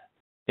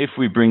 if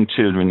we bring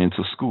children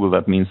into school,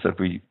 that means that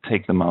we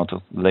take them out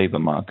of the labor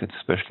market,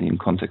 especially in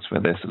contexts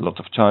where there's a lot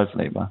of child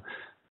labor.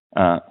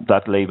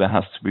 That labor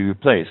has to be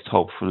replaced,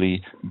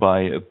 hopefully,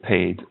 by a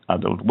paid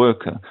adult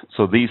worker.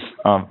 So these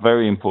are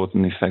very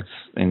important effects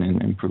in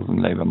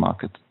improving labor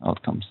market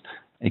outcomes.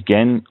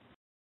 Again,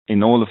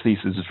 in all of these,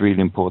 it is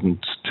really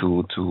important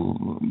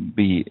to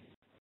be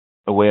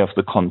aware of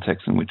the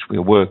context in which we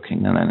are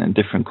working, and then in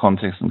different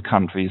contexts and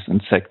countries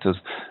and sectors,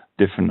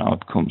 different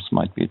outcomes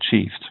might be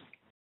achieved.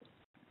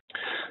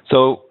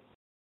 So,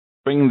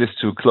 bringing this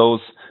to a close,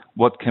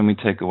 what can we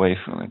take away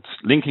from it?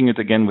 Linking it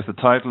again with the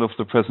title of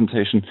the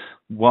presentation,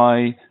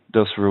 why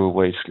does rural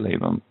wage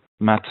labor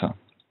matter?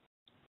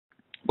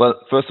 Well,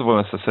 first of all,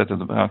 as I said at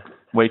the back,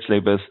 wage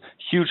labor is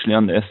hugely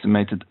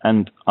underestimated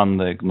and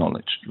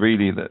under-acknowledged.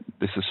 Really,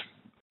 this is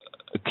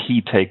a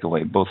key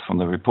takeaway, both from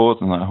the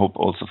report and I hope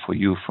also for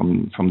you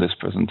from this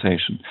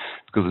presentation,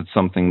 because it's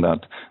something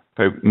that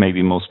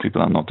maybe most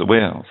people are not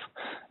aware of.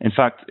 In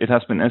fact, it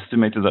has been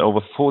estimated that over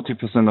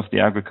 40% of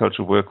the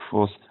agricultural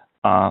workforce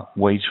are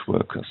wage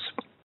workers.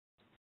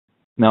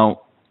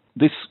 Now,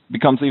 this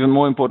becomes even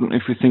more important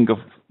if we think of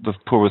the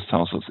poorest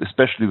households,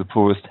 especially the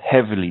poorest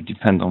heavily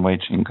depend on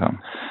wage income,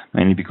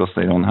 mainly because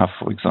they don't have,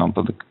 for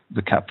example,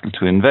 the capital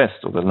to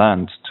invest or the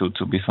land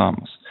to be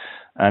farmers.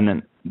 And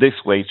then this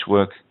wage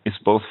work is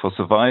both for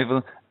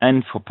survival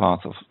and for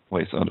part of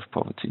ways out of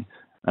poverty.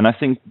 And I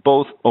think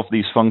both of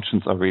these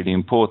functions are really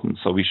important.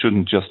 So we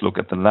shouldn't just look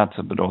at the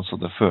latter, but also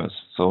the first.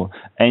 So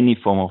any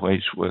form of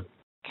wage work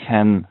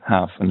can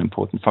have an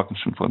important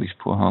function for these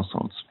poor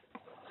households.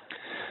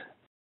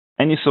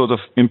 Any sort of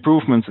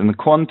improvements in the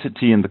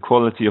quantity and the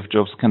quality of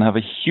jobs can have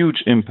a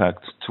huge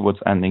impact towards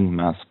ending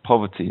mass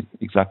poverty,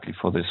 exactly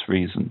for this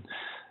reason.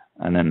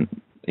 And then,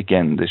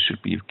 again, this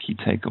should be a key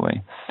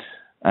takeaway.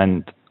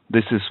 And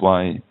this is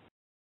why,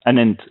 and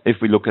then if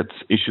we look at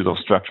issues of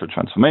structural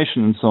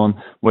transformation and so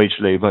on, wage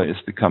labor is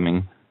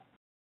becoming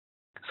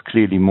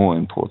clearly more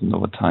important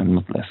over time,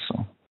 not less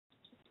so.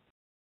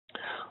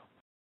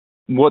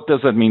 What does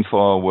that mean for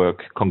our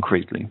work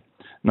concretely?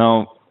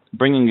 Now,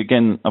 bringing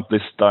again up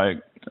this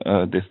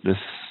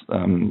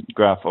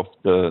graph of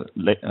the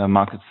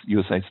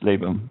USAID's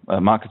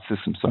market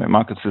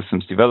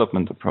systems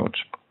development approach.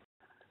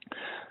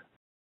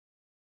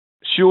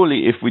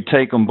 Surely, if we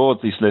take on board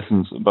these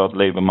lessons about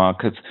labor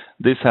markets,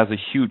 this has a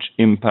huge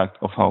impact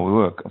of how we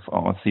work, of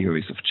our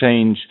theories of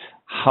change,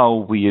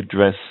 how we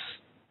address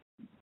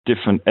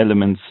different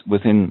elements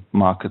within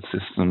market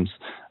systems,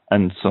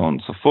 and so on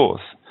and so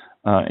forth,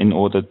 in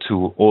order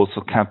to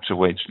also capture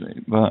wage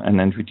labor and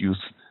then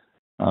reduce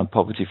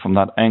poverty from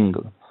that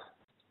angle.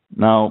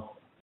 Now,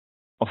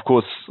 of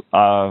course,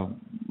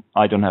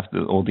 I don't have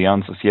all the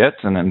answers yet,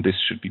 and then this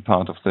should be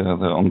part of the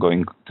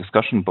ongoing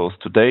discussion, both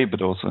today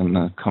but also in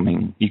the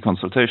coming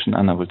e-consultation,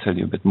 and I will tell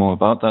you a bit more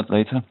about that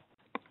later.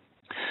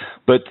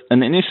 But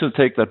an initial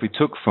take that we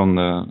took from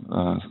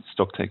the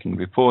stock-taking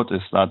report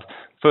is that,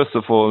 first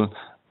of all,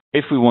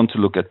 if we want to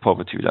look at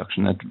poverty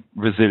reduction, at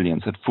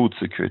resilience, at food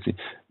security,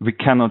 we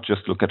cannot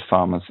just look at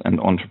farmers and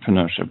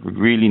entrepreneurship. We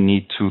really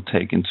need to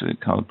take into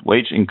account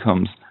wage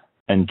incomes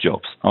and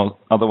jobs.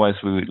 Otherwise,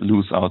 we will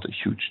lose out a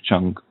huge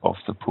chunk of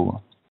the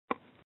poor.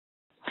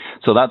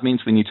 So that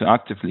means we need to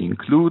actively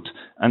include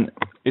and,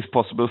 if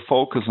possible,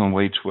 focus on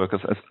wage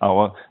workers as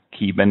our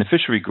key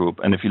beneficiary group.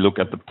 And if you look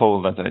at the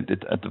poll that I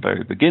did at the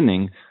very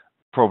beginning,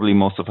 probably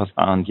most of us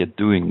aren't yet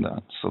doing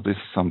that. So this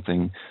is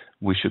something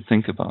we should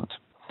think about.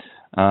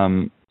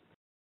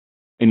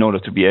 In order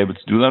to be able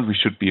to do that, we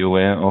should be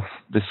aware of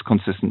this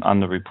consistent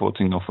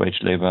underreporting of wage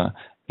labor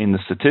in the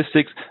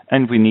statistics,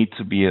 and we need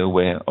to be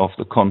aware of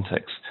the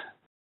context.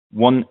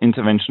 One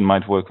intervention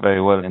might work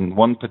very well in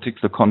one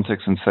particular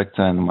context and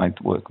sector and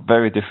might work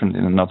very different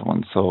in another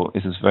one. So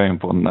it is very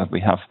important that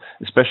we have,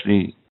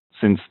 especially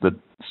since the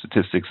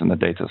statistics and the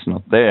data is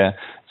not there,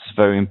 it's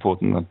very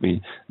important that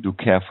we do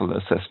careful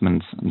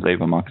assessments and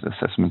labor market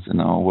assessments in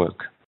our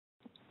work.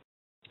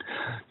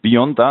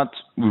 Beyond that,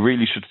 we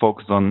really should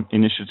focus on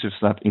initiatives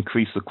that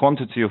increase the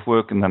quantity of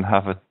work and then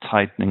have a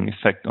tightening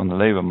effect on the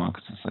labor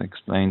markets, as I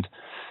explained.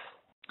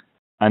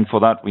 And for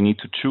that, we need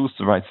to choose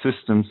the right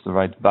systems, the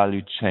right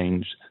value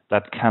chain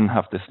that can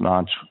have this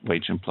large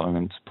wage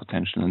employment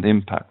potential and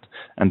impact.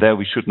 And there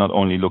we should not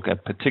only look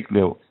at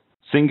particular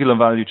singular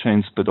value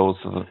chains, but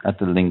also at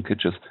the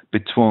linkages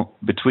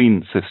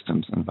between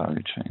systems and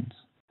value chains.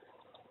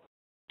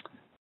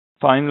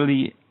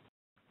 Finally,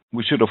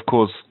 We should, of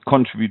course,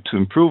 contribute to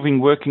improving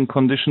working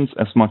conditions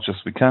as much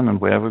as we can and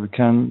wherever we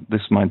can.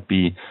 This might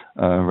be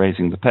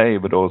raising the pay,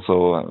 but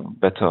also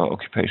better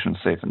occupational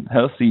safe and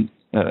healthy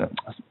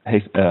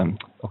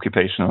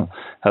occupational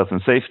health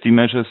and safety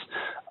measures,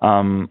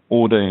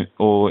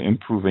 or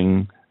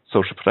improving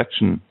social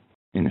protection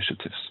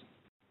initiatives.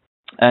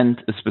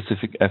 And a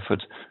specific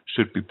effort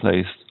should be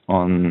placed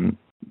on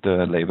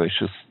the labor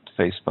issues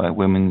faced by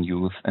women,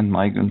 youth, and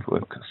migrant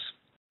workers.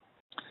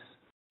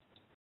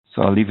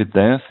 So I'll leave it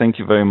there. Thank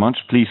you very much.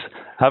 Please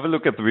have a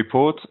look at the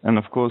report. And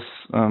of course,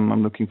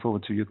 I'm looking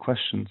forward to your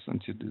questions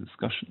and to the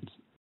discussions.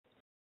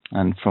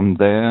 And from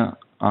there,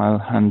 I'll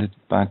hand it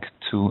back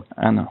to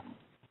Anna.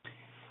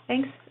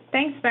 Thanks,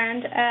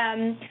 Bernd.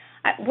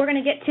 We're going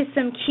to get to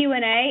some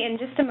Q&A in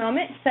just a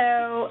moment,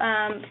 so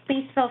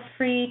please feel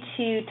free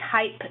to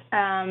type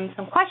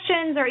some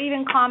questions or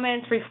even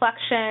comments,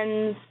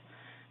 reflections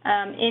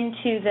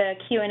into the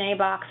Q&A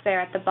box there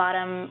at the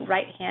bottom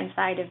right-hand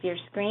side of your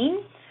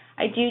screen.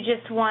 I do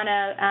just want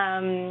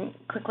to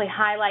quickly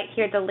highlight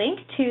here the link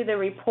to the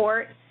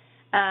report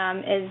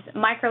is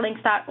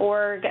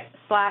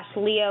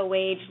microlinks.org/Leo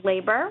wage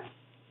labor,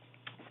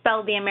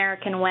 spelled the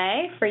American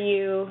way for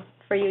you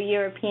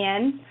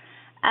Europeans.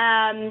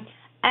 And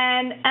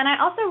I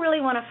also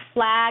really want to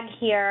flag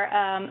here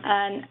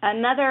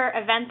another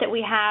event that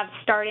we have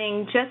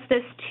starting just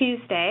this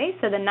Tuesday,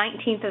 so the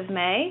 19th of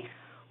May.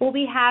 We'll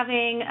be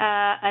having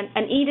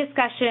an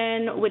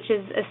e-discussion, which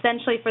is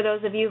essentially, for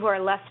those of you who are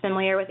less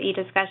familiar with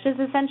e-discussions,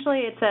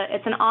 essentially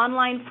it's an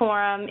online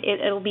forum.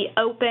 It'll be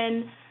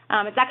open.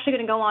 It's actually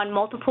going to go on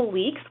multiple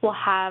weeks. We'll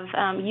have,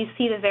 you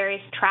see the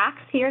various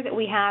tracks here that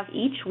we have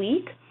each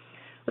week.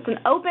 It's an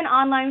open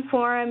online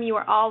forum. You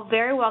are all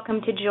very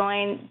welcome to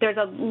join. There's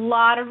a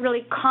lot of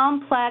really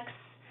complex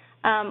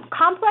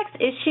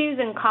issues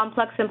and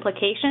complex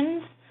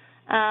implications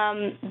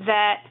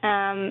that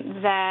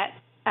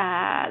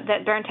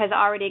Bernd has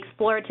already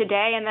explored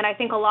today, and that I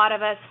think a lot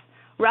of us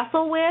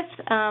wrestle with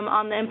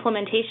on the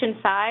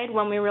implementation side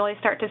when we really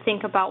start to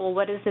think about, well,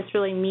 what does this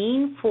really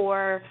mean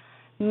for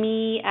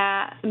me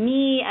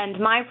and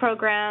my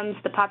programs,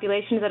 the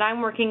populations that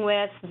I'm working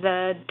with,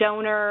 the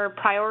donor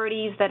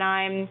priorities that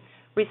I'm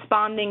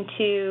responding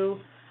to,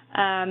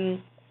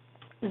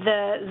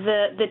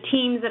 the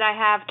teams that I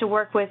have to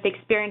work with, the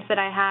experience that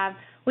I have.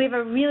 We have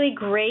a really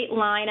great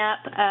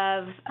lineup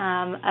of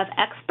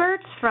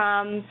experts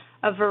from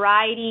a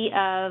variety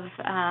of,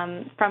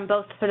 from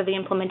both sort of the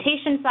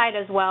implementation side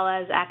as well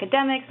as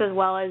academics, as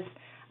well as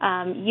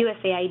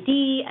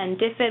USAID and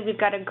DFID. We've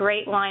got a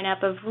great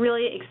lineup of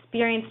really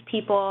experienced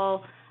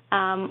people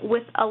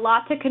with a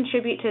lot to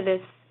contribute to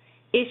this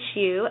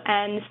issue,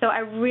 and so I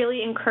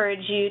really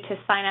encourage you to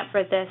sign up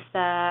for this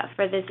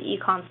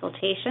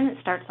e-consultation. It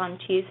starts on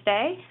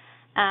Tuesday.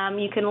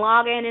 You can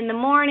log in the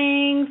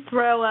morning,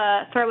 throw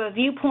a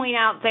viewpoint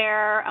out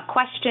there, a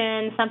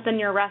question, something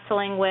you're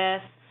wrestling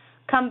with,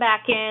 come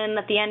back in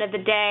at the end of the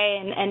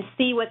day and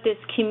see what this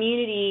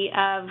community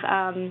of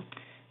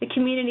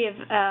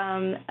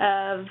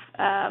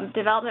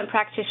development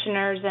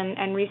practitioners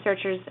and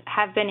researchers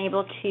have been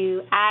able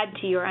to add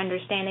to your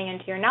understanding and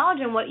to your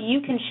knowledge, and what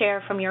you can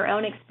share from your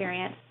own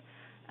experience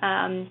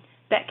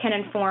that can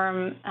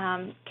inform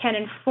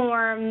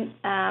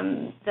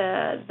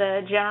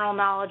the general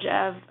knowledge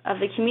of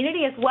the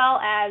community, as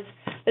well as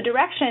the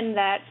direction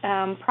that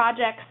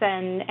projects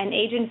and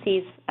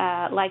agencies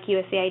like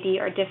USAID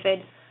or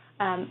DFID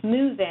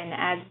move in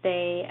as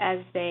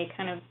they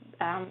kind of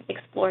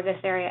explore this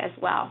area as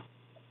well.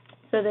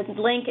 So the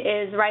link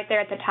is right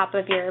there at the top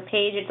of your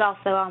page. It's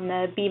also on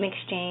the Beam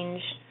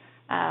Exchange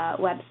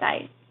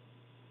website.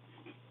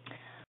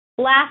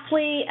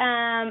 Lastly,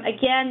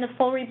 again, the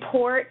full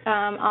report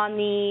on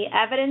the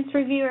evidence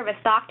review of a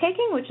stock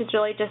taking, which is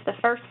really just the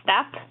first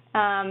step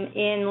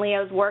in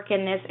Leo's work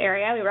in this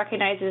area. We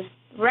recognize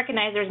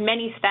there's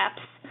many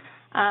steps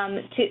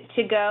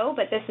to go,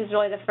 but this is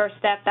really the first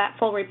step. That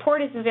full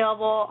report is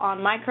available on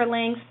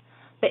Microlinks.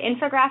 The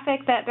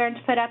infographic that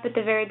Bernd put up at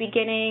the very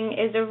beginning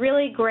is a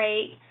really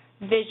great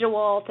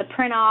visual to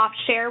print off,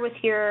 share with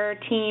your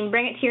team,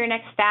 bring it to your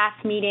next staff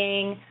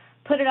meeting,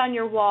 put it on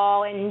your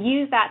wall, and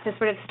use that to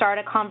sort of start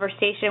a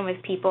conversation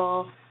with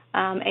people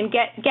and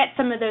get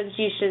some of those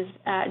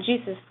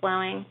juices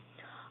flowing.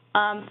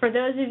 For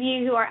those of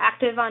you who are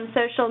active on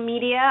social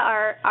media,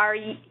 our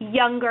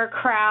younger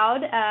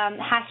crowd,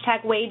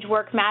 hashtag Wage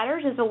Work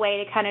Matters is a way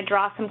to kind of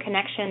draw some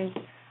connections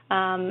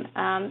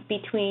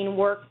between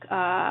work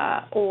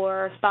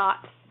or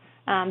thoughts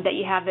that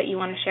you have that you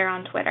want to share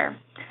on Twitter.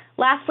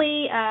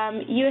 Lastly,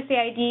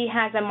 USAID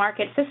has a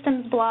market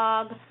systems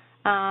blog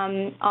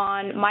on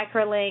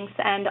Microlinks,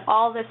 and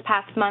all this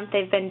past month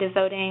they've been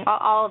devoting,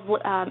 all of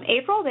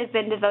April, they've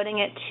been devoting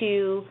it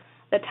to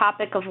the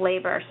topic of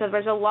labor. So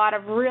there's a lot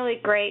of really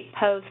great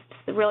posts,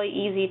 really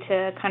easy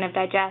to kind of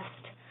digest,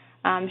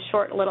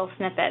 short little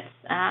snippets,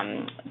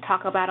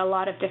 talk about a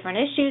lot of different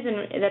issues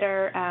and that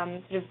are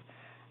sort of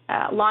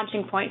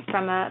launching points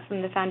from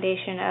the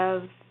foundation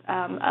of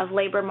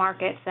labor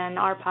markets and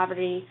our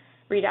poverty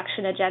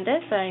reduction agenda.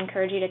 So I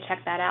encourage you to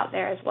check that out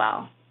there as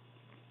well.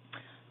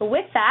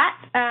 with that,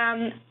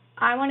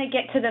 I want to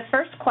get to the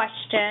first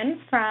question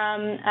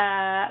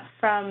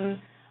from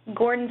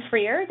Gordon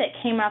Freer that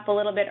came up a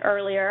little bit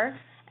earlier,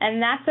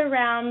 and that's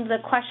around the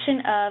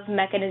question of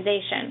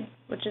mechanization,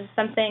 which is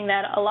something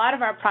that a lot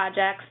of our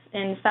projects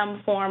in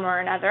some form or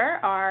another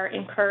are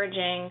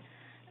encouraging.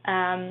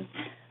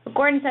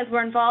 Gordon says,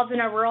 we're involved in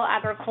a rural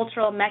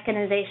agricultural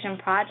mechanization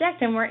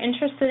project, and we're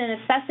interested in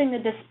assessing the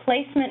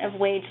displacement of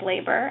wage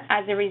labor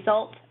as a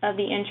result of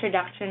the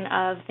introduction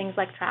of things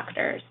like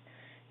tractors.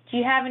 Do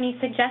you have any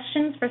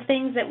suggestions for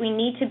things that we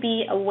need to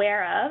be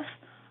aware of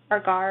or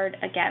guard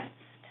against?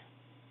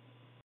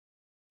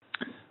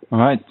 All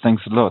right,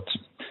 thanks a lot.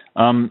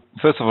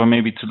 First of all,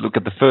 maybe to look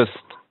at the first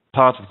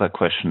part of that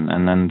question,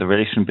 and then the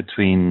relation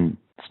between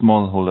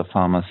smallholder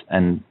farmers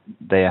and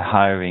their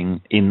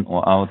hiring in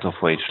or out of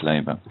wage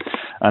labor.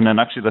 And then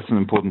actually that's an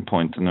important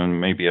point, and then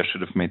maybe I should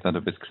have made that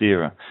a bit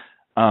clearer.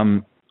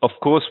 Of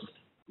course,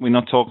 we're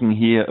not talking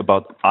here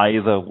about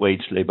either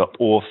wage labor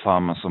or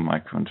farmers or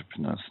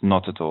micro-entrepreneurs,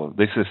 not at all.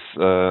 This is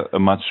a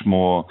much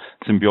more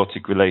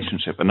symbiotic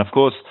relationship. And of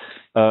course,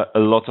 a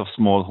lot of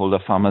smallholder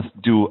farmers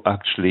do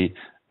actually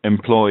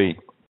employ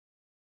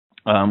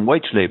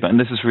wage labor, and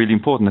this is really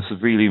important. This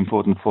is a really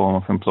important form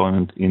of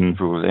employment in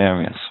rural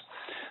areas.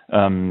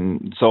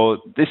 So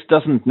this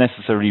doesn't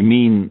necessarily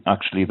mean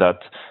actually that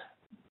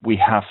we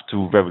have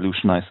to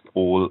revolutionize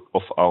all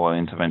of our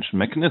intervention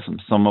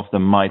mechanisms. Some of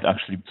them might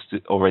actually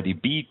already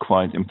be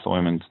quite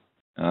employment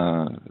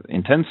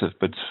intensive,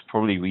 but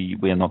probably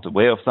we are not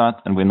aware of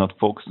that, and we're not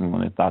focusing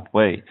on it that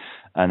way.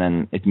 And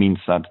then it means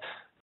that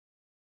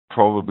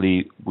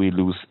probably we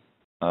lose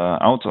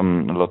out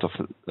on a lot of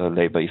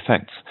labor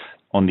effects.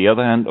 On the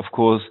other hand, of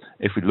course,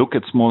 if we look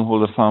at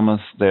smallholder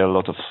farmers, there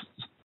also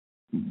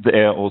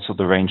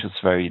the range is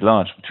very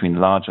large between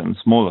larger and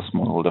smaller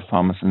smallholder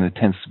farmers, and it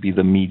tends to be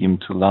the medium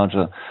to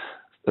larger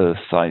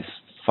size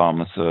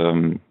farmers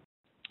who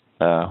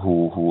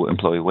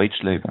employ wage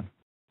labor.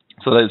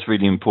 So that is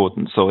really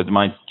important. So it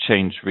might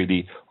change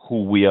really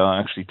who we are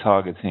actually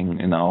targeting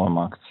in our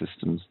market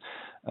systems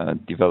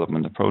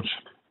development approach.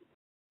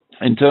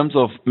 In terms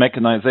of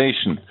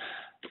mechanization,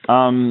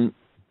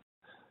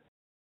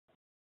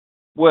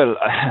 well,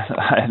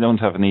 I don't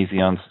have an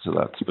easy answer to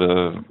that.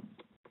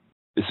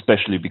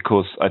 Especially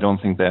because I don't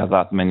think there are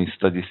that many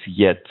studies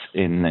yet,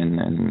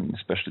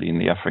 especially in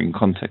the African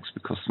context,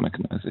 because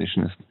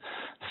mechanization is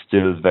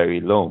still very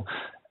low.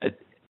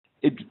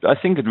 I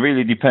think it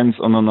really depends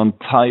on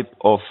type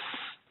of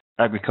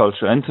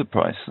agricultural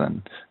enterprise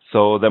then.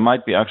 So there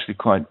might be actually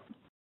quite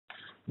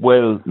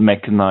well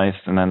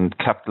mechanized and then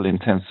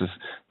capital-intensive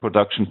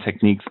production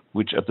techniques,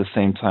 which at the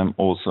same time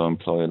also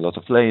employ a lot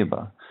of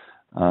labor.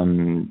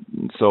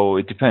 So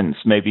it depends,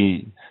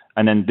 maybe,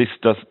 and then this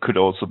could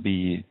also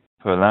be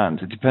per land.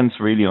 It depends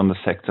really on the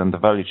sector and the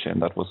value chain.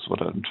 That was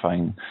what I'm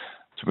trying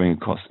to bring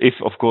across. If,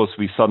 of course,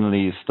 we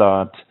suddenly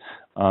start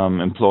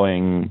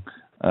employing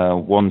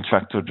one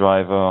tractor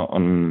driver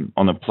on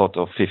a plot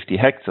of 50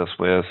 hectares,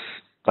 whereas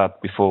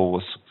that before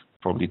was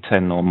probably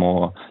 10 or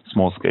more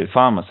small-scale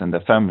farmers and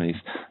their families,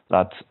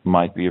 that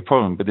might be a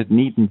problem. But it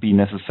needn't be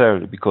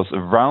necessarily, because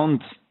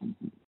around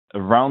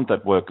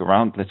that work,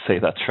 around, let's say,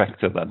 that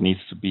tractor that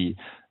needs to be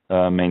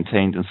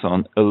maintained and so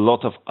on, a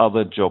lot of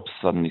other jobs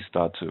suddenly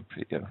start to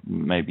appear,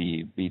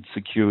 maybe be it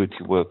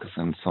security workers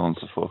and so on and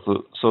so forth.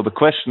 So the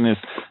question is,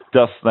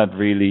 does that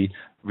really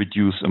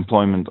reduce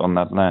employment on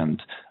that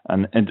land?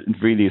 And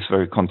it really is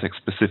very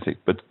context specific.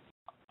 But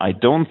I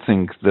don't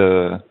think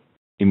the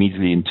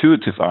immediately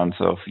intuitive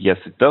answer of yes,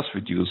 it does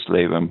reduce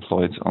labor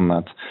employed on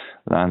that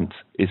land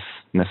is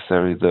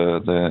necessarily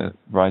the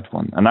right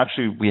one. And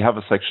actually, we have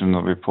a section in the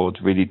report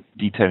really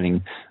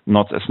detailing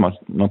not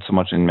so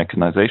much in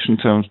mechanization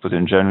terms, but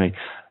in generally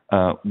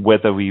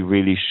whether we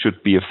really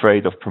should be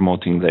afraid of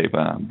promoting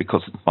labor,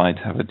 because it might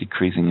have a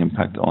decreasing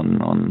impact on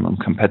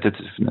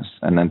competitiveness.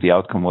 And then the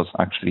outcome was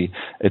actually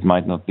it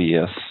might not be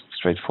as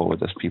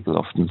straightforward as people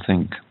often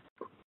think.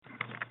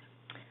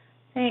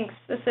 Thanks.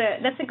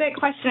 That's a great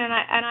question,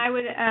 and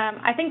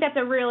I think that's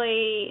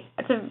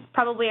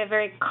probably a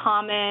very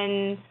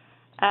common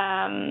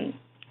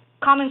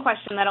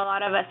question that a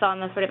lot of us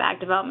on the sort of ag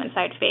development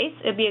side face.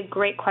 It'd be a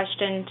great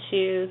question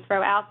to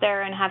throw out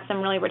there and have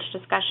some really rich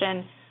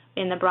discussion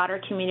in the broader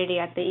community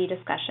at the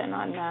e-discussion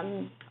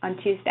on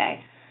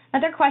Tuesday.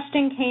 Another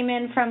question came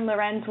in from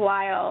Lorenz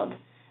Wild.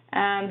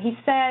 He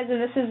says,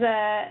 and this is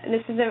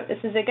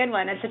a good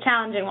one. It's a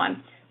challenging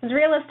one.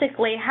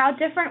 Realistically, how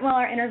different will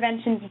our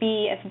interventions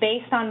be if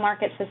based on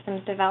market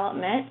systems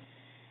development,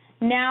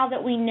 now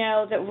that we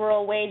know that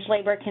rural wage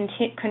labor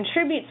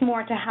contributes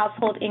more to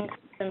household income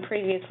than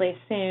previously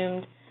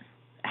assumed?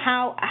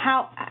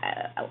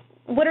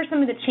 What are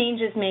some of the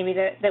changes maybe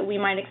that we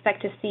might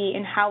expect to see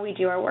in how we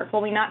do our work?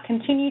 Will we not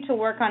continue to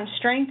work on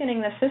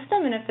strengthening the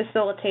system in a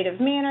facilitative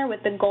manner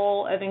with the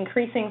goal of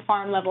increasing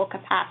farm-level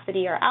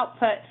capacity or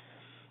output,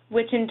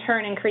 which in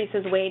turn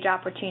increases wage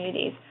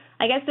opportunities?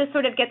 I guess this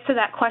sort of gets to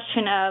that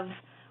question of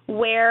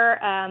where,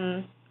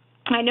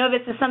 I know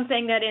this is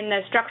something that in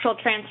the structural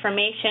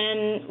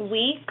transformation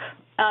week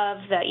of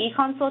the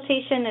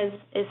e-consultation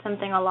is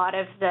something a lot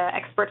of the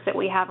experts that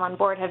we have on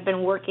board have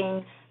been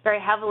working very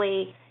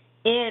heavily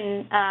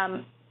in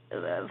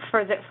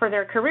for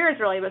their careers,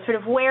 really. But sort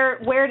of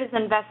where does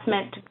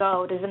investment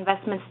go? Does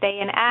investment stay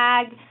in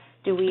ag?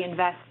 Do we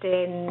invest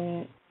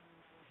in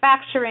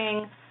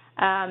manufacturing?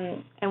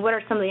 And what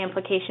are some of the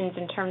implications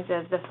in terms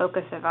of the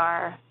focus of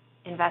our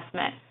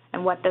investment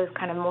and what those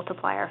kind of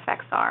multiplier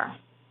effects are?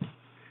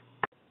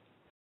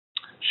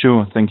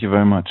 Sure, thank you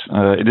very much.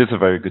 It is a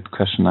very good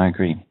question, I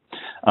agree.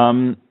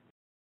 I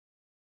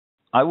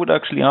would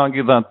actually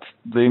argue that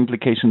the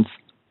implications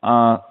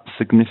are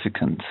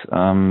significant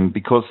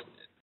because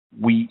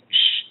the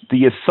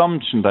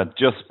assumption that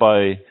just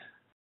by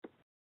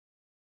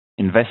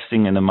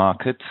investing in a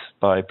market,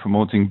 by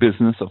promoting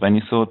business of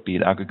any sort, be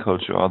it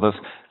agriculture or others,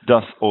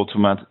 does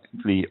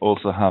automatically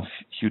also have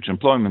huge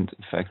employment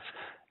effects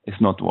is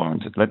not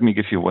warranted. Let me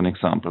give you one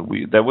example.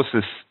 There was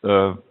this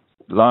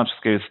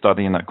large-scale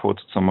study, and I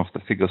quoted some of the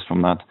figures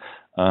from that,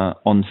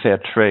 on fair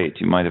trade.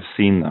 You might have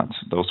seen that.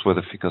 Those were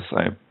the figures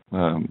I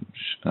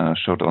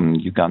showed on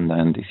Uganda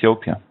and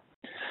Ethiopia.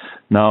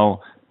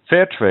 Now,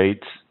 fair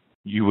trade,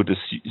 you would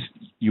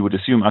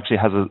assume actually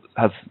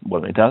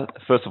it does.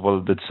 First of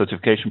all, the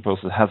certification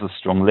process has a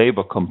strong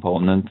labor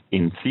component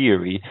in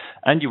theory,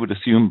 and you would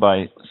assume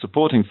by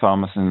supporting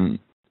farmers in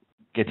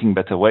getting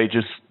better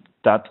wages,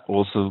 that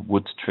also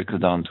would trickle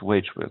down to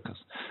wage workers.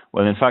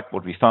 Well, in fact,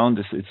 what we found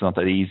is it's not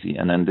that easy,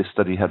 and then this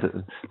study had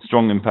a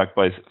strong impact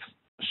by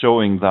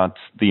showing that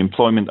the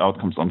employment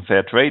outcomes on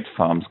fair trade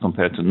farms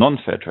compared to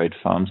non-fair trade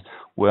farms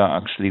were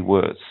actually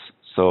worse.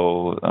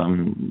 So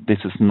this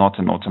is not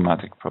an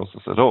automatic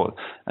process at all.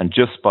 And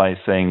just by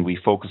saying we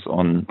focus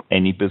on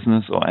any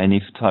business or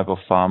any type of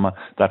farmer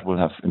that will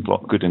have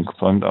good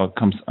employment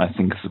outcomes, I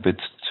think is a bit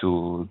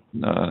too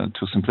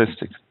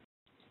simplistic.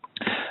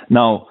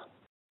 Now,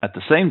 at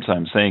the same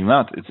time, saying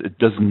that, it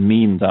doesn't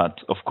mean that,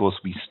 of course,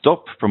 we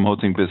stop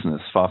promoting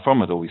business, far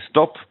from it, or we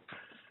stop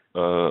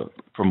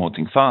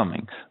promoting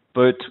farming.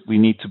 But we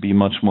need to be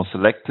much more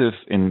selective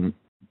in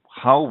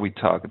how we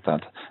target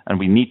that, and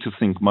we need to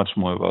think much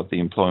more about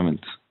the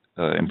employment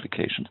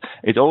implications.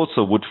 It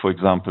also would, for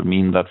example,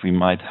 mean that we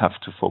might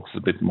have to focus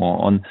a bit more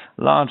on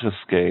larger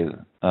scale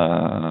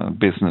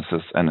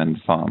businesses and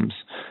farms.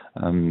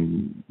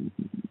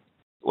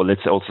 Or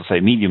let's also say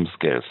medium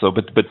scale,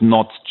 but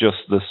not just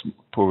the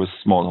poorest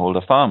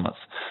smallholder farmers,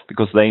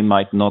 because they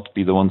might not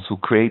be the ones who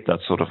create that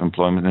sort of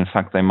employment. In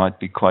fact, they might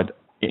be quite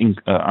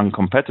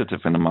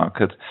uncompetitive in the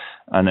market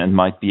and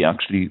might be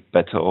actually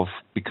better off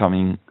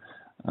becoming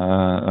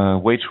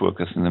wage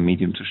workers in the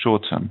medium to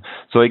short term.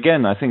 So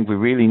again, I think we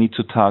really need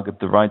to target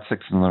the right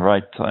sectors and the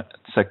right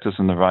sectors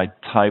and the right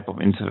type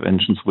of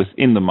interventions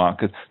within the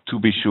market to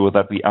be sure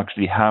that we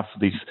actually have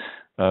these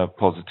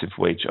positive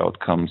wage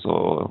outcomes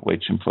or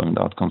wage employment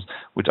outcomes,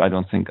 which I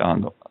don't think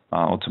are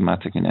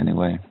automatic in any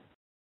way.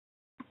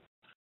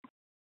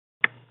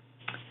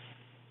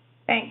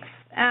 Thanks.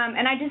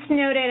 And I just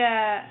noted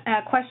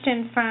a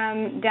question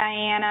from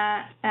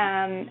Diana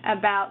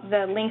about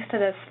the links to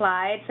the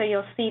slide. So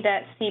you'll see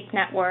that SEEP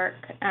network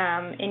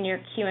in your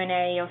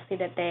Q&A. You'll see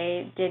that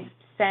they did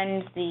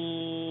send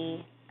the.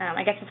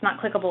 I guess it's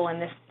not clickable in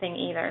this thing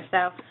either.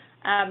 So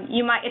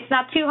it's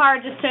not too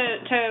hard just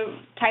to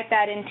type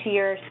that into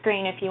your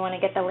screen if you want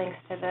to get the links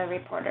to the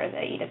report or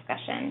the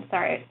e-discussion.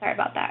 Sorry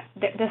about that.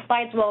 The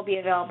slides will be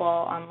available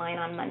online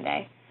on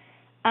Monday.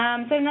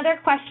 So another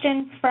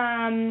question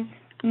from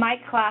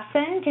Mike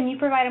Klassen. Can you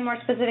provide a more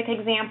specific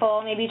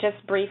example, maybe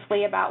just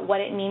briefly, about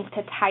what it means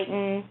to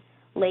tighten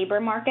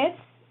labor markets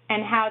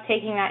and how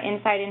taking that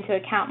insight into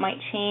account might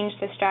change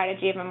the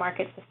strategy of a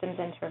market systems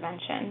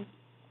intervention?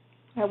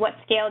 Or what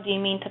scale do you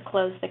mean to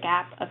close the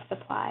gap of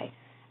supply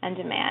and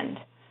demand?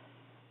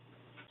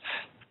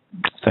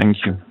 Thank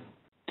you.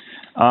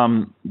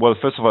 Well,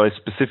 first of all, I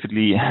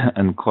specifically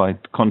and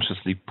quite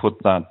consciously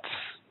put that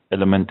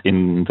element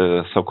in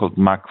the so-called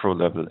macro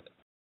level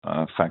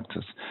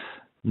factors,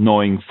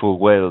 knowing full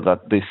well that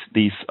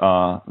these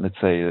are, let's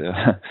say,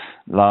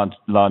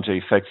 larger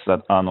effects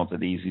that are not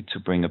that easy to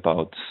bring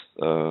about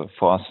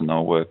for us in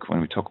our work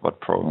when we talk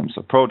about programs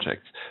or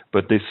projects.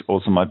 But this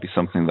also might be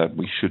something that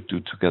we should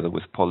do together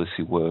with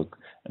policy work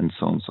and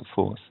so on and so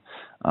forth.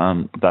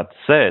 That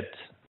said,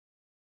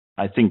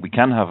 I think we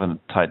can have a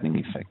tightening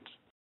effect.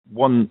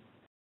 One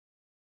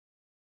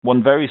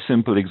very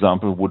simple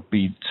example would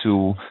be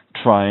to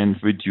try and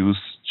reduce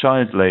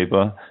child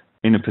labor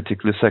in a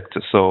particular sector.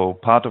 So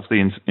part of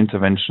the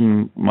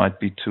intervention might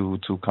be to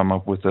come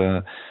up with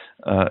a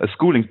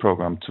schooling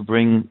program to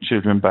bring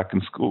children back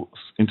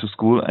into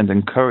school and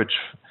encourage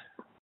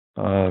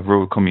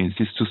rural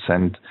communities to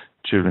send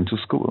children to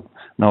school.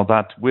 Now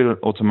that will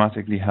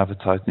automatically have a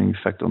tightening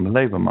effect on the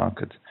labor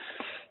market.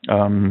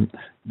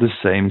 The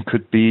same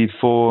could be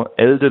for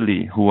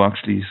elderly who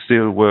actually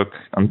still work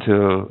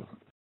until,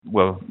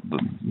 well,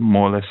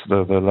 more or less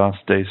the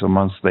last days or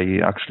months they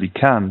actually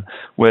can,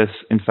 whereas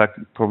in fact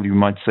probably you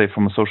might say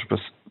from a social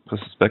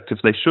perspective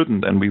they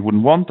shouldn't, and we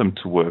wouldn't want them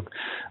to work.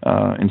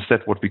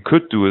 Instead, what we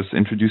could do is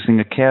introducing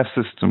a care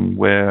system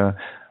where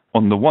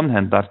on the one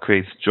hand, that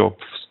creates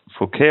jobs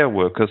for care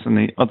workers. On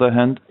the other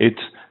hand, it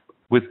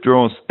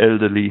withdraws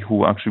elderly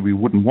who actually we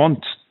wouldn't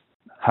want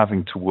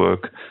having to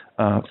work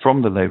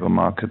from the labor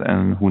market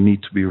and who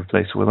need to be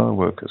replaced with other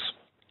workers.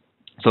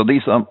 So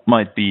these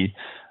might be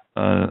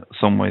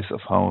some ways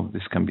of how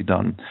this can be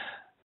done.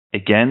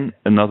 Again,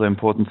 another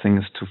important thing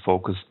is to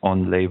focus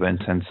on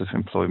labor-intensive,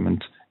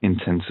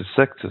 employment-intensive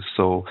sectors.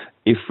 So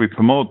if we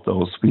promote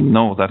those, we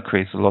know that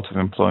creates a lot of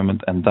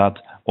employment, and that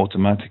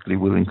automatically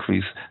will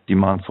increase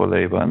demand for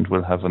labor and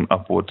will have an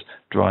upward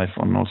drive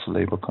on also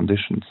labor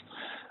conditions.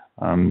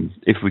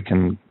 If we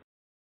can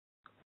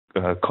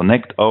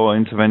connect our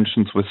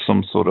interventions with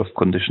some sort of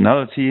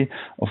conditionality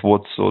of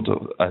what sort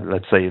of,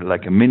 let's say,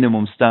 like a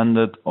minimum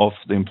standard of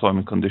the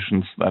employment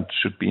conditions that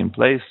should be in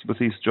place with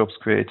these jobs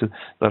created,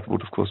 that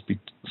would, of course, be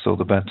so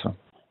the better.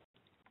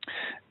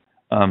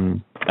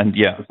 And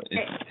yeah,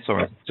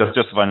 sorry, just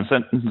a final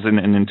sentence.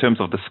 In terms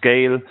of the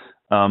scale,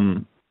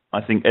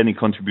 I think any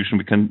contribution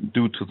we can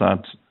do to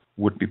that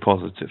would be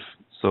positive.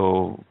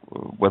 So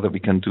whether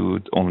we can do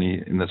it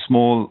only in the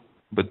small,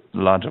 but the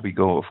larger we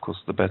go, of course,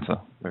 the better,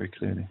 very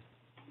clearly.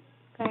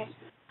 Okay.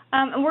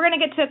 And we're going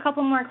to get to a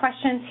couple more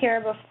questions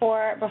here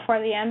before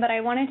the end, but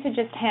I wanted to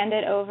just hand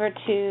it over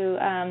to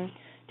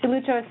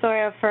Lucio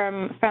Osorio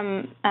from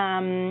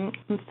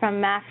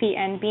MaFI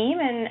and BEAM,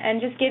 and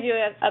just give you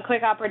a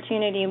quick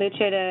opportunity,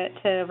 Lucio,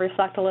 to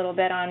reflect a little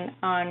bit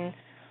on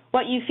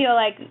what you feel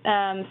like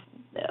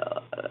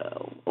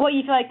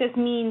this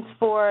means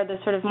for the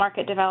sort of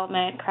market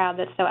development crowd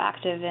that's so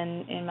active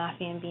in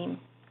MaFI and BEAM.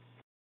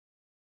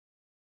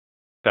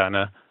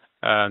 Anna,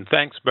 and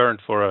thanks, Bernd,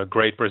 for a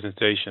great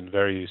presentation,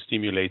 very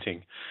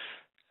stimulating.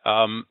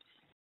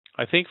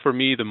 I think for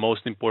me the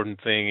most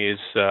important thing is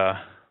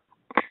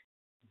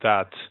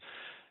that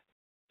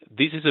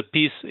this is a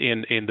piece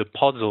in the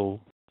puzzle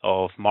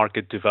of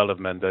market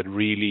development that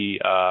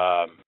really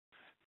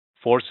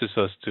forces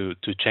us to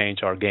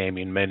change our game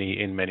in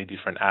many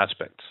different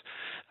aspects.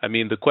 I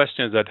mean, the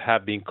questions that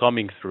have been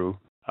coming through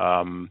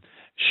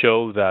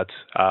show that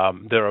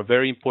there are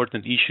very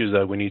important issues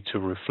that we need to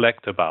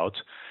reflect about,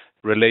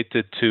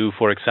 related to,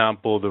 for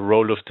example, the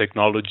role of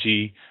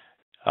technology,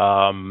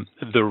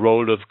 the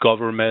role of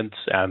governments,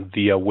 and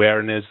the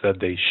awareness that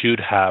they should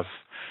have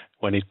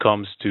when it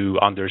comes to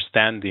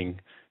understanding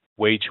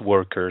wage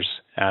workers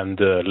and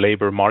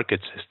labor market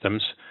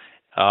systems.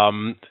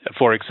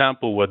 For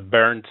example, what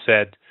Bernd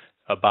said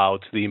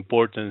about the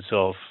importance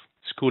of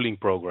schooling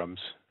programs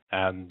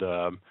and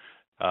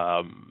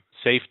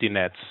safety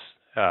nets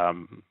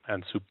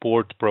and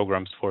support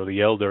programs for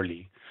the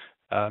elderly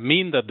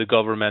mean that the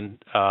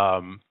government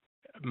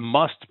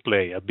must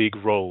play a big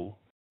role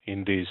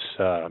in these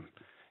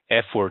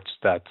efforts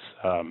that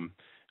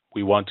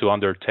we want to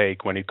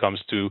undertake when it comes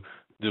to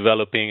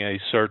developing a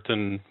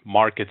certain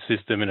market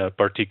system in a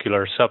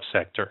particular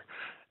subsector.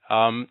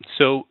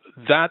 So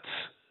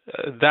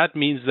that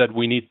means that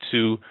we need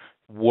to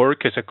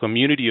work as a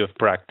community of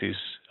practice,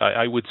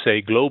 I would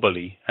say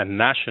globally and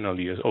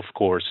nationally, of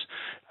course,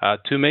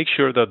 to make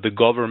sure that the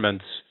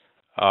governments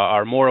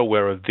are more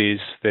aware of this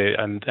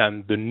and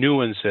the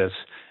nuances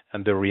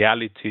and the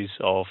realities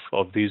of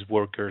these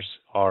workers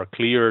are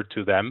clear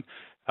to them.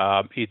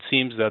 It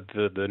seems that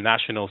the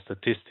national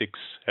statistics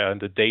and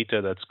the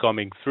data that's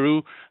coming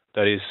through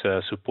that is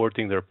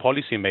supporting their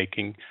policy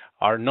making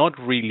are not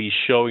really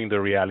showing the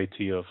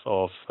reality of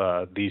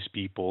these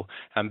people,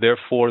 and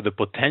therefore the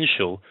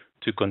potential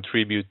to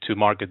contribute to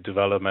market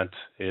development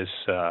is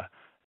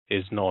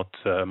not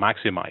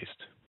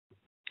maximized.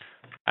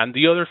 And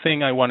the other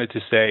thing I wanted to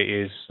say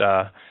is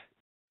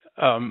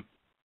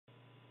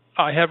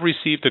I have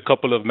received a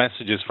couple of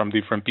messages from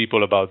different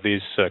people about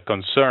this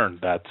concern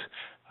that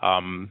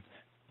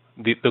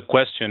the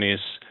question is,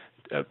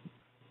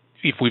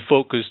 if we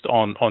focused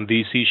on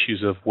these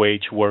issues of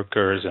wage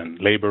workers and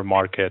labor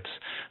markets,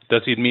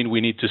 does it mean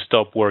we need to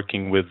stop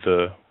working with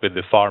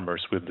the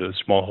farmers, with the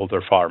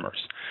smallholder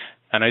farmers?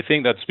 And I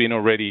think that's been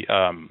already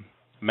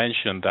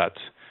mentioned that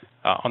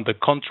on the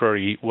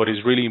contrary, what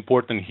is really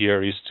important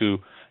here is to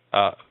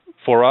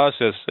for us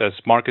as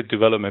market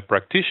development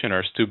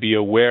practitioners to be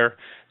aware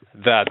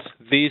that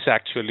these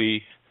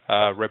actually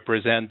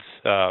represent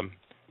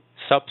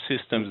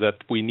subsystems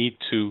that we need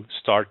to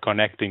start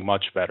connecting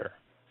much better.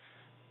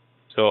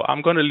 So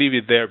I'm going to leave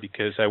it there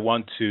because I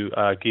want to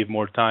give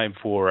more time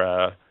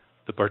for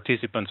the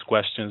participants'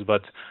 questions.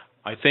 But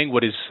I think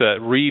what is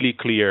really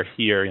clear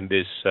here in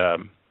this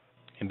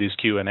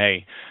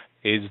Q&A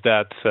is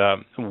that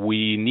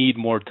we need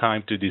more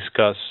time to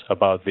discuss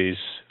about this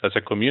as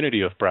a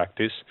community of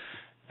practice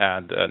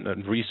and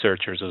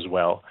researchers as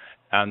well.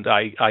 And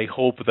I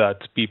hope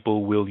that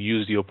people will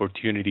use the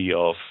opportunity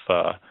of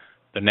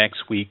the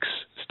next weeks,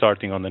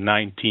 starting on the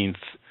 19th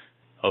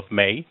of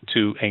May,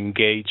 to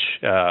engage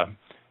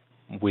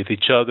with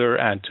each other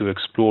and to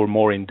explore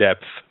more in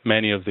depth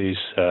many of these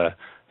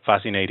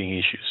fascinating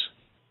issues.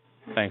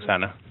 Thanks,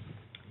 Anna.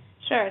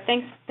 Sure.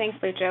 Thanks,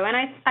 Lucio. And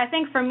I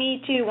think for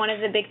me, too, one of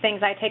the big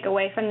things I take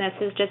away from this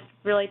is just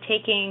really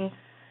taking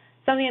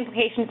some of the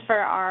implications for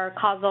our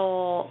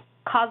causal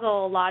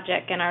causal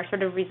logic in our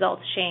sort of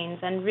results chains,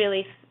 and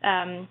really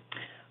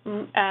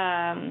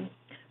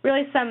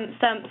really some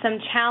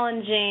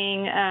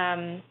challenging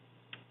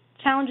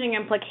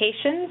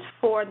implications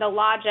for the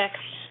logic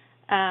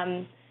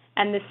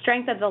and the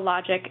strength of the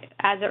logic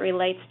as it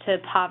relates to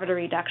poverty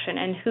reduction,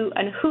 and who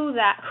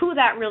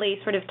that really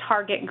sort of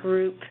target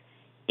group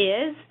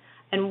is,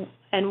 and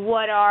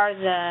what are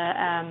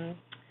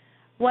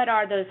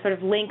those sort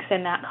of links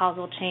in that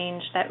causal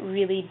change that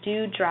really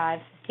do drive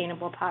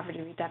sustainable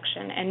poverty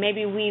reduction. And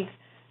maybe we've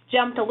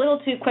jumped a little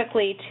too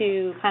quickly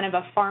to kind of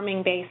a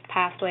farming-based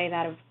pathway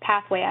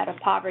out of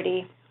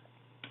poverty.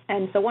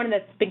 And so one of the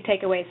big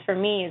takeaways for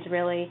me is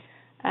really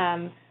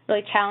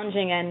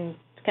challenging and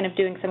kind of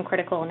doing some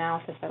critical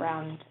analysis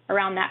around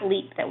that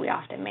leap that we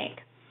often make.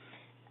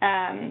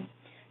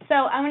 So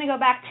I'm going to go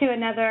back to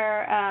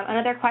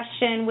another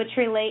question, which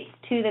relates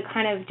to the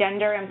kind of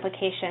gender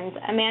implications.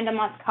 Amanda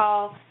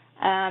Moscal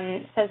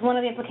says one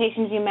of the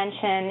implications you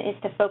mentioned is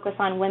to focus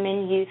on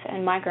women, youth,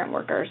 and migrant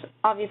workers.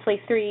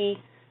 Obviously, three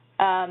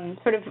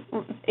sort of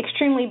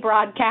extremely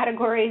broad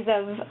categories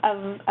of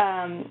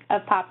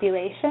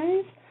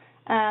populations.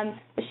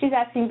 But she's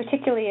asking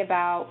particularly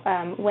about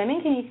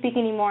women. Can you speak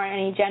any more on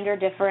any gender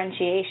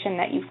differentiation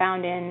that you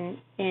found in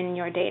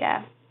your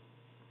data?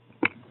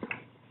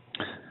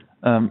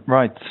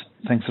 Right.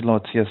 Thanks a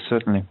lot. Yes,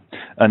 certainly.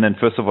 And then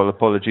first of all,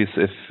 apologies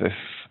if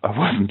I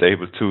wasn't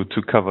able to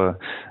cover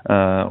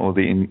all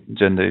the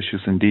gender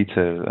issues in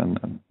detail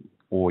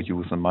or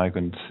youth and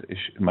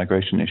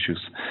migration issues.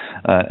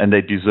 And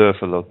they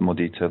deserve a lot more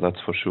detail, that's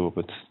for sure,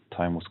 but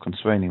time was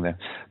constraining there.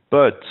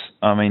 But,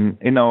 I mean,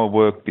 in our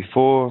work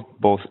before,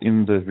 both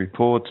in the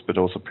report but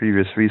also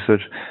previous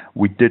research,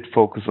 we did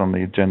focus on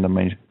the gender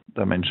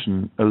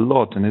dimension a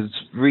lot, and it's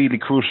really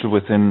crucial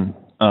within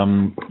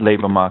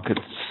labor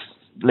markets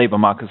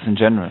in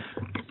general.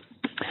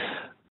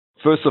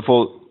 First of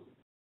all,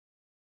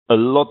 a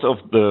lot of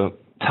the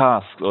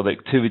tasks or the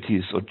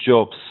activities or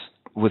jobs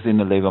within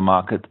the labor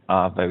market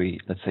are very,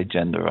 let's say,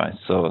 genderized.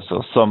 So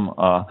some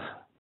are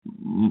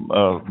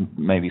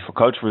maybe for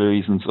cultural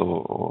reasons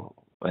or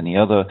any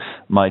other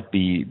might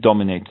be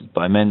dominated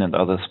by men and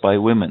others by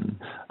women.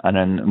 And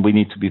then we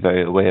need to be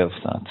very aware of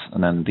that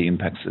and then the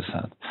impacts this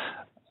had.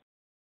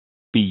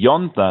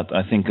 Beyond that,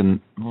 I think a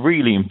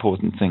really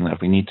important thing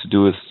that we need to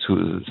do is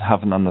to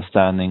have an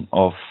understanding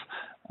of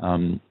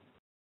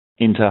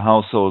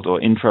inter-household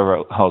or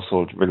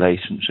intra-household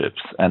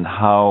relationships and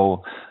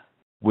how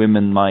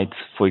women might,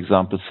 for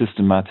example,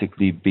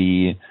 systematically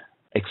be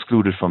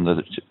excluded from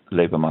the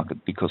labor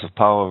market because of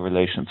power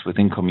relations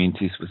within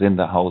communities, within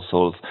the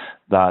households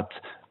that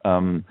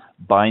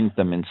bind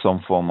them in some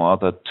form or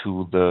other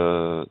to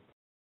the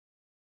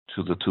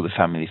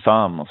family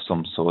farm of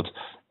some sort,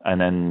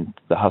 and then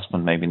the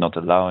husband maybe not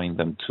allowing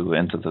them to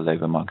enter the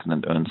labor market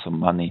and earn some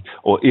money,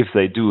 or if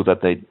they do,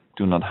 that they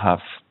do not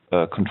have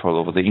control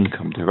over the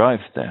income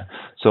derived there.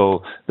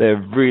 So there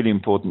are really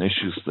important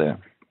issues there.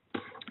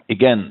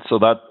 Again, so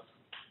that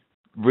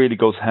really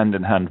goes hand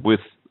in hand with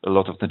a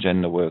lot of the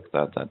gender work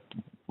that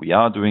we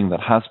are doing,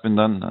 that has been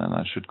done, and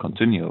I should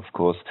continue, of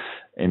course,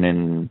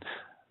 well,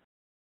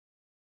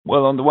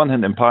 on the one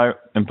hand,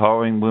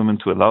 empowering women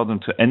to allow them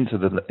to enter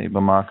the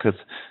labor market,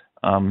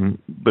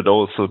 but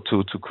also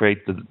to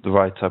create the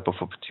right type of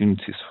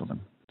opportunities for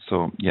them.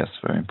 So, yes,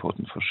 very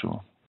important for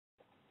sure.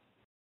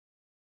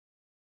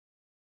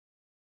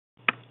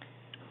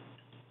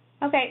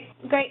 Okay,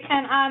 great.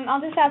 And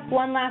I'll just ask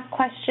one last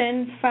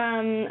question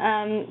from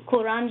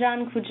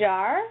Kulranjan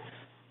Kujar,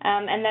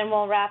 and then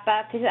we'll wrap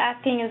up. He's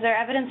asking, is there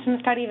evidence from the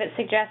study that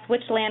suggests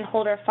which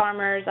landholder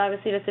farmers,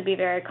 obviously this would be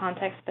very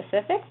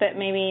context-specific, but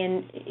maybe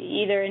in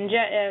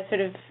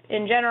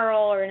general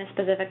or in a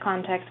specific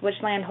context,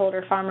 which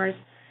landholder farmers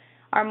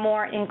are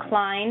more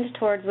inclined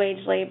towards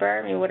wage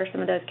labor? I mean, what are some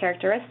of those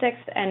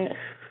characteristics, and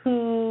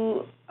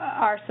who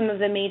are some of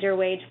the major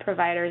wage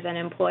providers and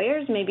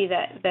employers maybe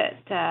that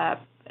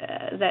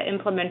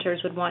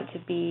implementers would want to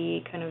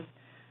be kind of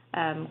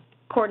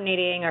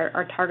coordinating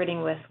or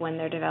targeting with when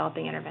they're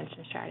developing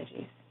intervention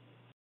strategies?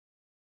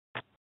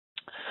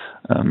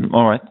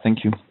 All right,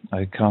 thank you.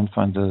 I can't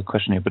find the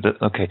question here, but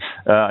okay.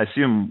 I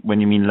assume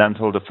when you mean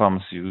landholder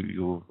farms,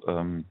 you're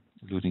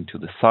alluding to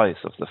the size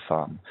of the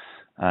farm.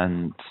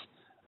 And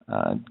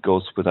it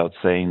goes without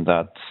saying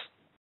that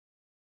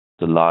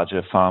the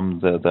larger farm,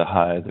 the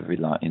higher the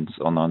reliance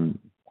on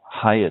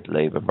hired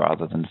labor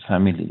rather than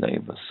family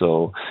labor.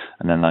 So,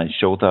 and then I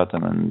showed that,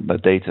 and then the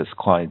data is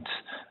quite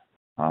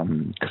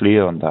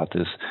clear on that.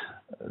 Is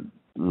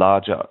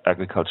larger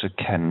agriculture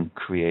can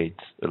create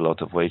a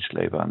lot of wage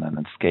labor, and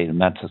then scale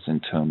matters in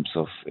terms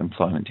of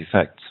employment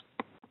effects.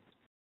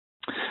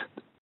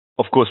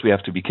 Of course, we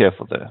have to be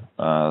careful there.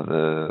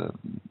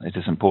 It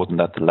is important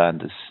that the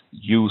land is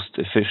used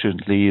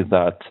efficiently,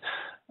 that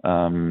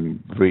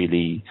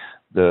really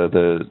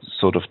the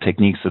sort of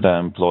techniques that are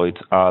employed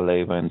are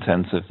labor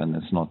intensive, and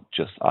it's not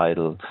just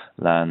idle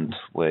land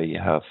where you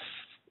have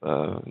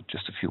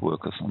just a few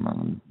workers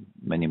on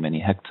many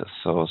hectares.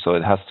 So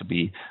it has to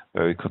be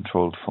very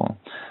controlled for.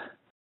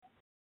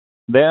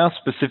 There are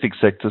specific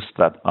sectors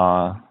that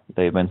are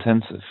labor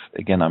intensive.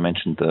 Again, I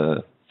mentioned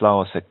the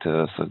flower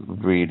sector as a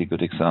really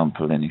good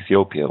example in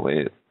Ethiopia,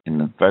 where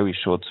in a very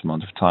short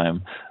amount of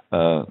time,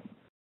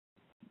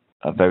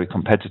 a very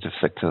competitive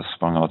sector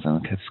sprung out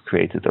and has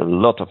created a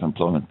lot of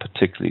employment,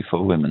 particularly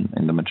for women,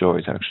 in the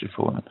majority actually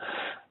for women.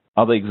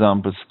 Other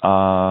examples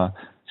are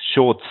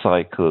short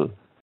cycle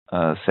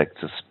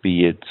sectors,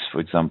 be it, for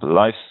example,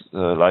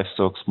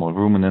 livestock, small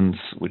ruminants,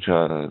 which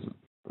are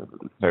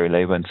very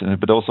labor intensive,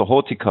 but also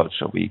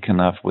horticulture. We can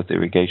have with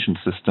irrigation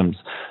systems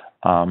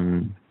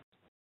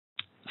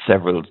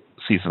several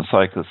seasonal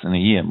cycles in a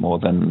year, more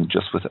than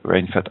just with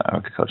rain-fed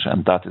agriculture,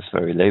 and that is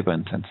very labor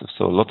intensive.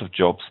 So a lot of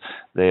jobs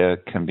there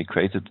can be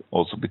created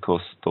also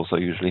because those are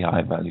usually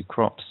high-value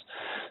crops.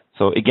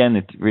 So again,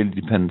 it really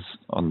depends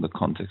on the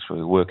context where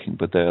you're working,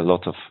 but there are a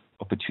lot of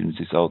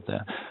opportunities out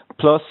there.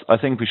 Plus, I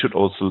think we should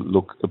also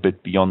look a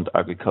bit beyond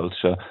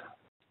agriculture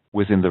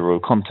within the rural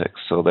context.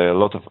 So there are a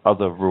lot of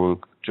other rural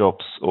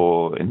jobs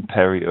or in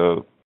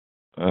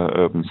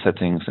peri-urban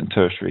settings, in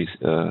tertiary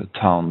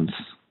towns,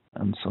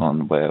 and so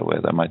on, where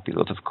there might be a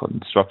lot of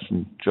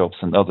construction jobs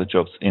and other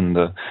jobs in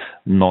the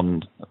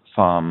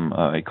non-farm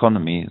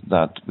economy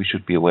that we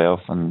should be aware of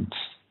and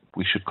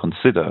we should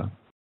consider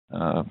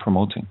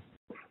promoting.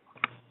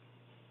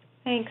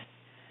 Thanks.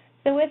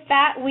 So with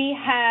that,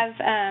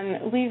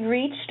 we've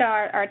reached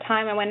our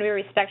time. I want to be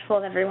respectful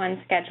of everyone's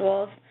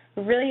schedules.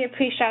 We really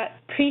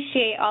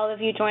appreciate all of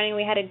you joining.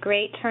 We had a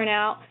great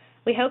turnout.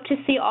 We hope to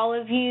see all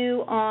of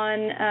you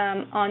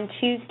on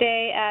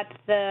Tuesday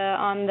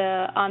on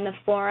the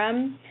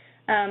forum.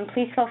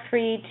 Please feel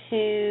free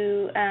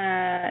to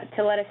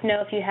let us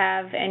know if you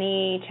have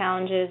any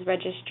challenges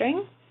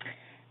registering.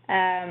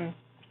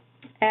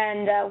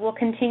 And we'll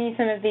continue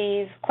some of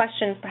these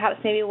questions.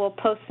 Perhaps maybe we'll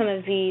post some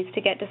of these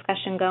to get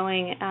discussion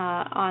going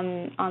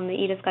on the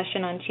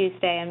e-discussion on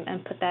Tuesday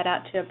and put that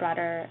out to a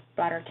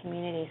broader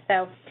community.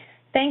 So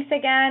thanks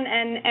again,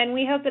 and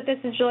we hope that this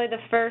is really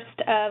the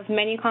first of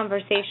many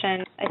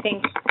conversations. I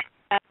think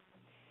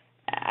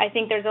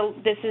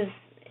this is,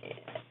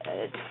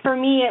 for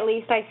me at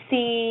least, I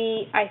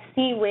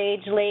see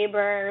wage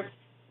labor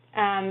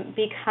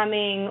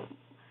becoming.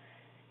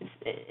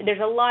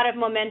 There's a lot of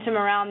momentum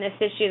around this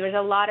issue. There's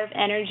a lot of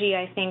energy,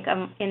 I think,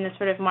 in the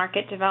sort of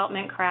market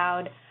development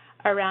crowd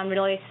around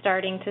really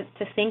starting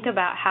to think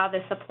about how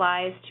this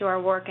applies to our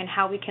work and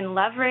how we can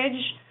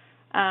leverage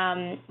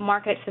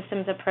market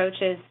systems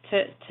approaches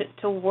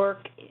to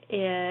work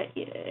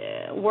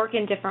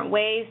in different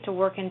ways, to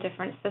work in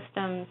different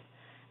systems.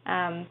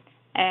 And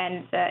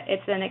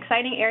it's an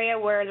exciting area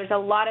where there's a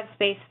lot of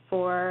space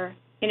for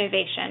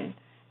innovation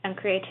and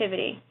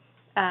creativity.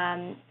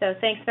 So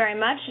thanks very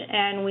much,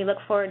 and we look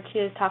forward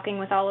to talking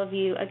with all of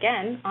you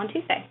again on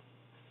Tuesday.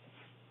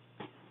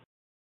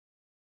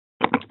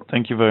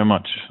 Thank you very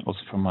much, also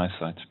from my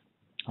side.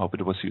 I hope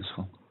it was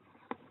useful.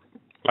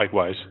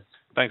 Likewise.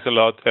 Thanks a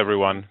lot,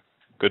 everyone.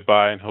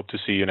 Goodbye, and hope to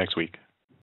see you next week.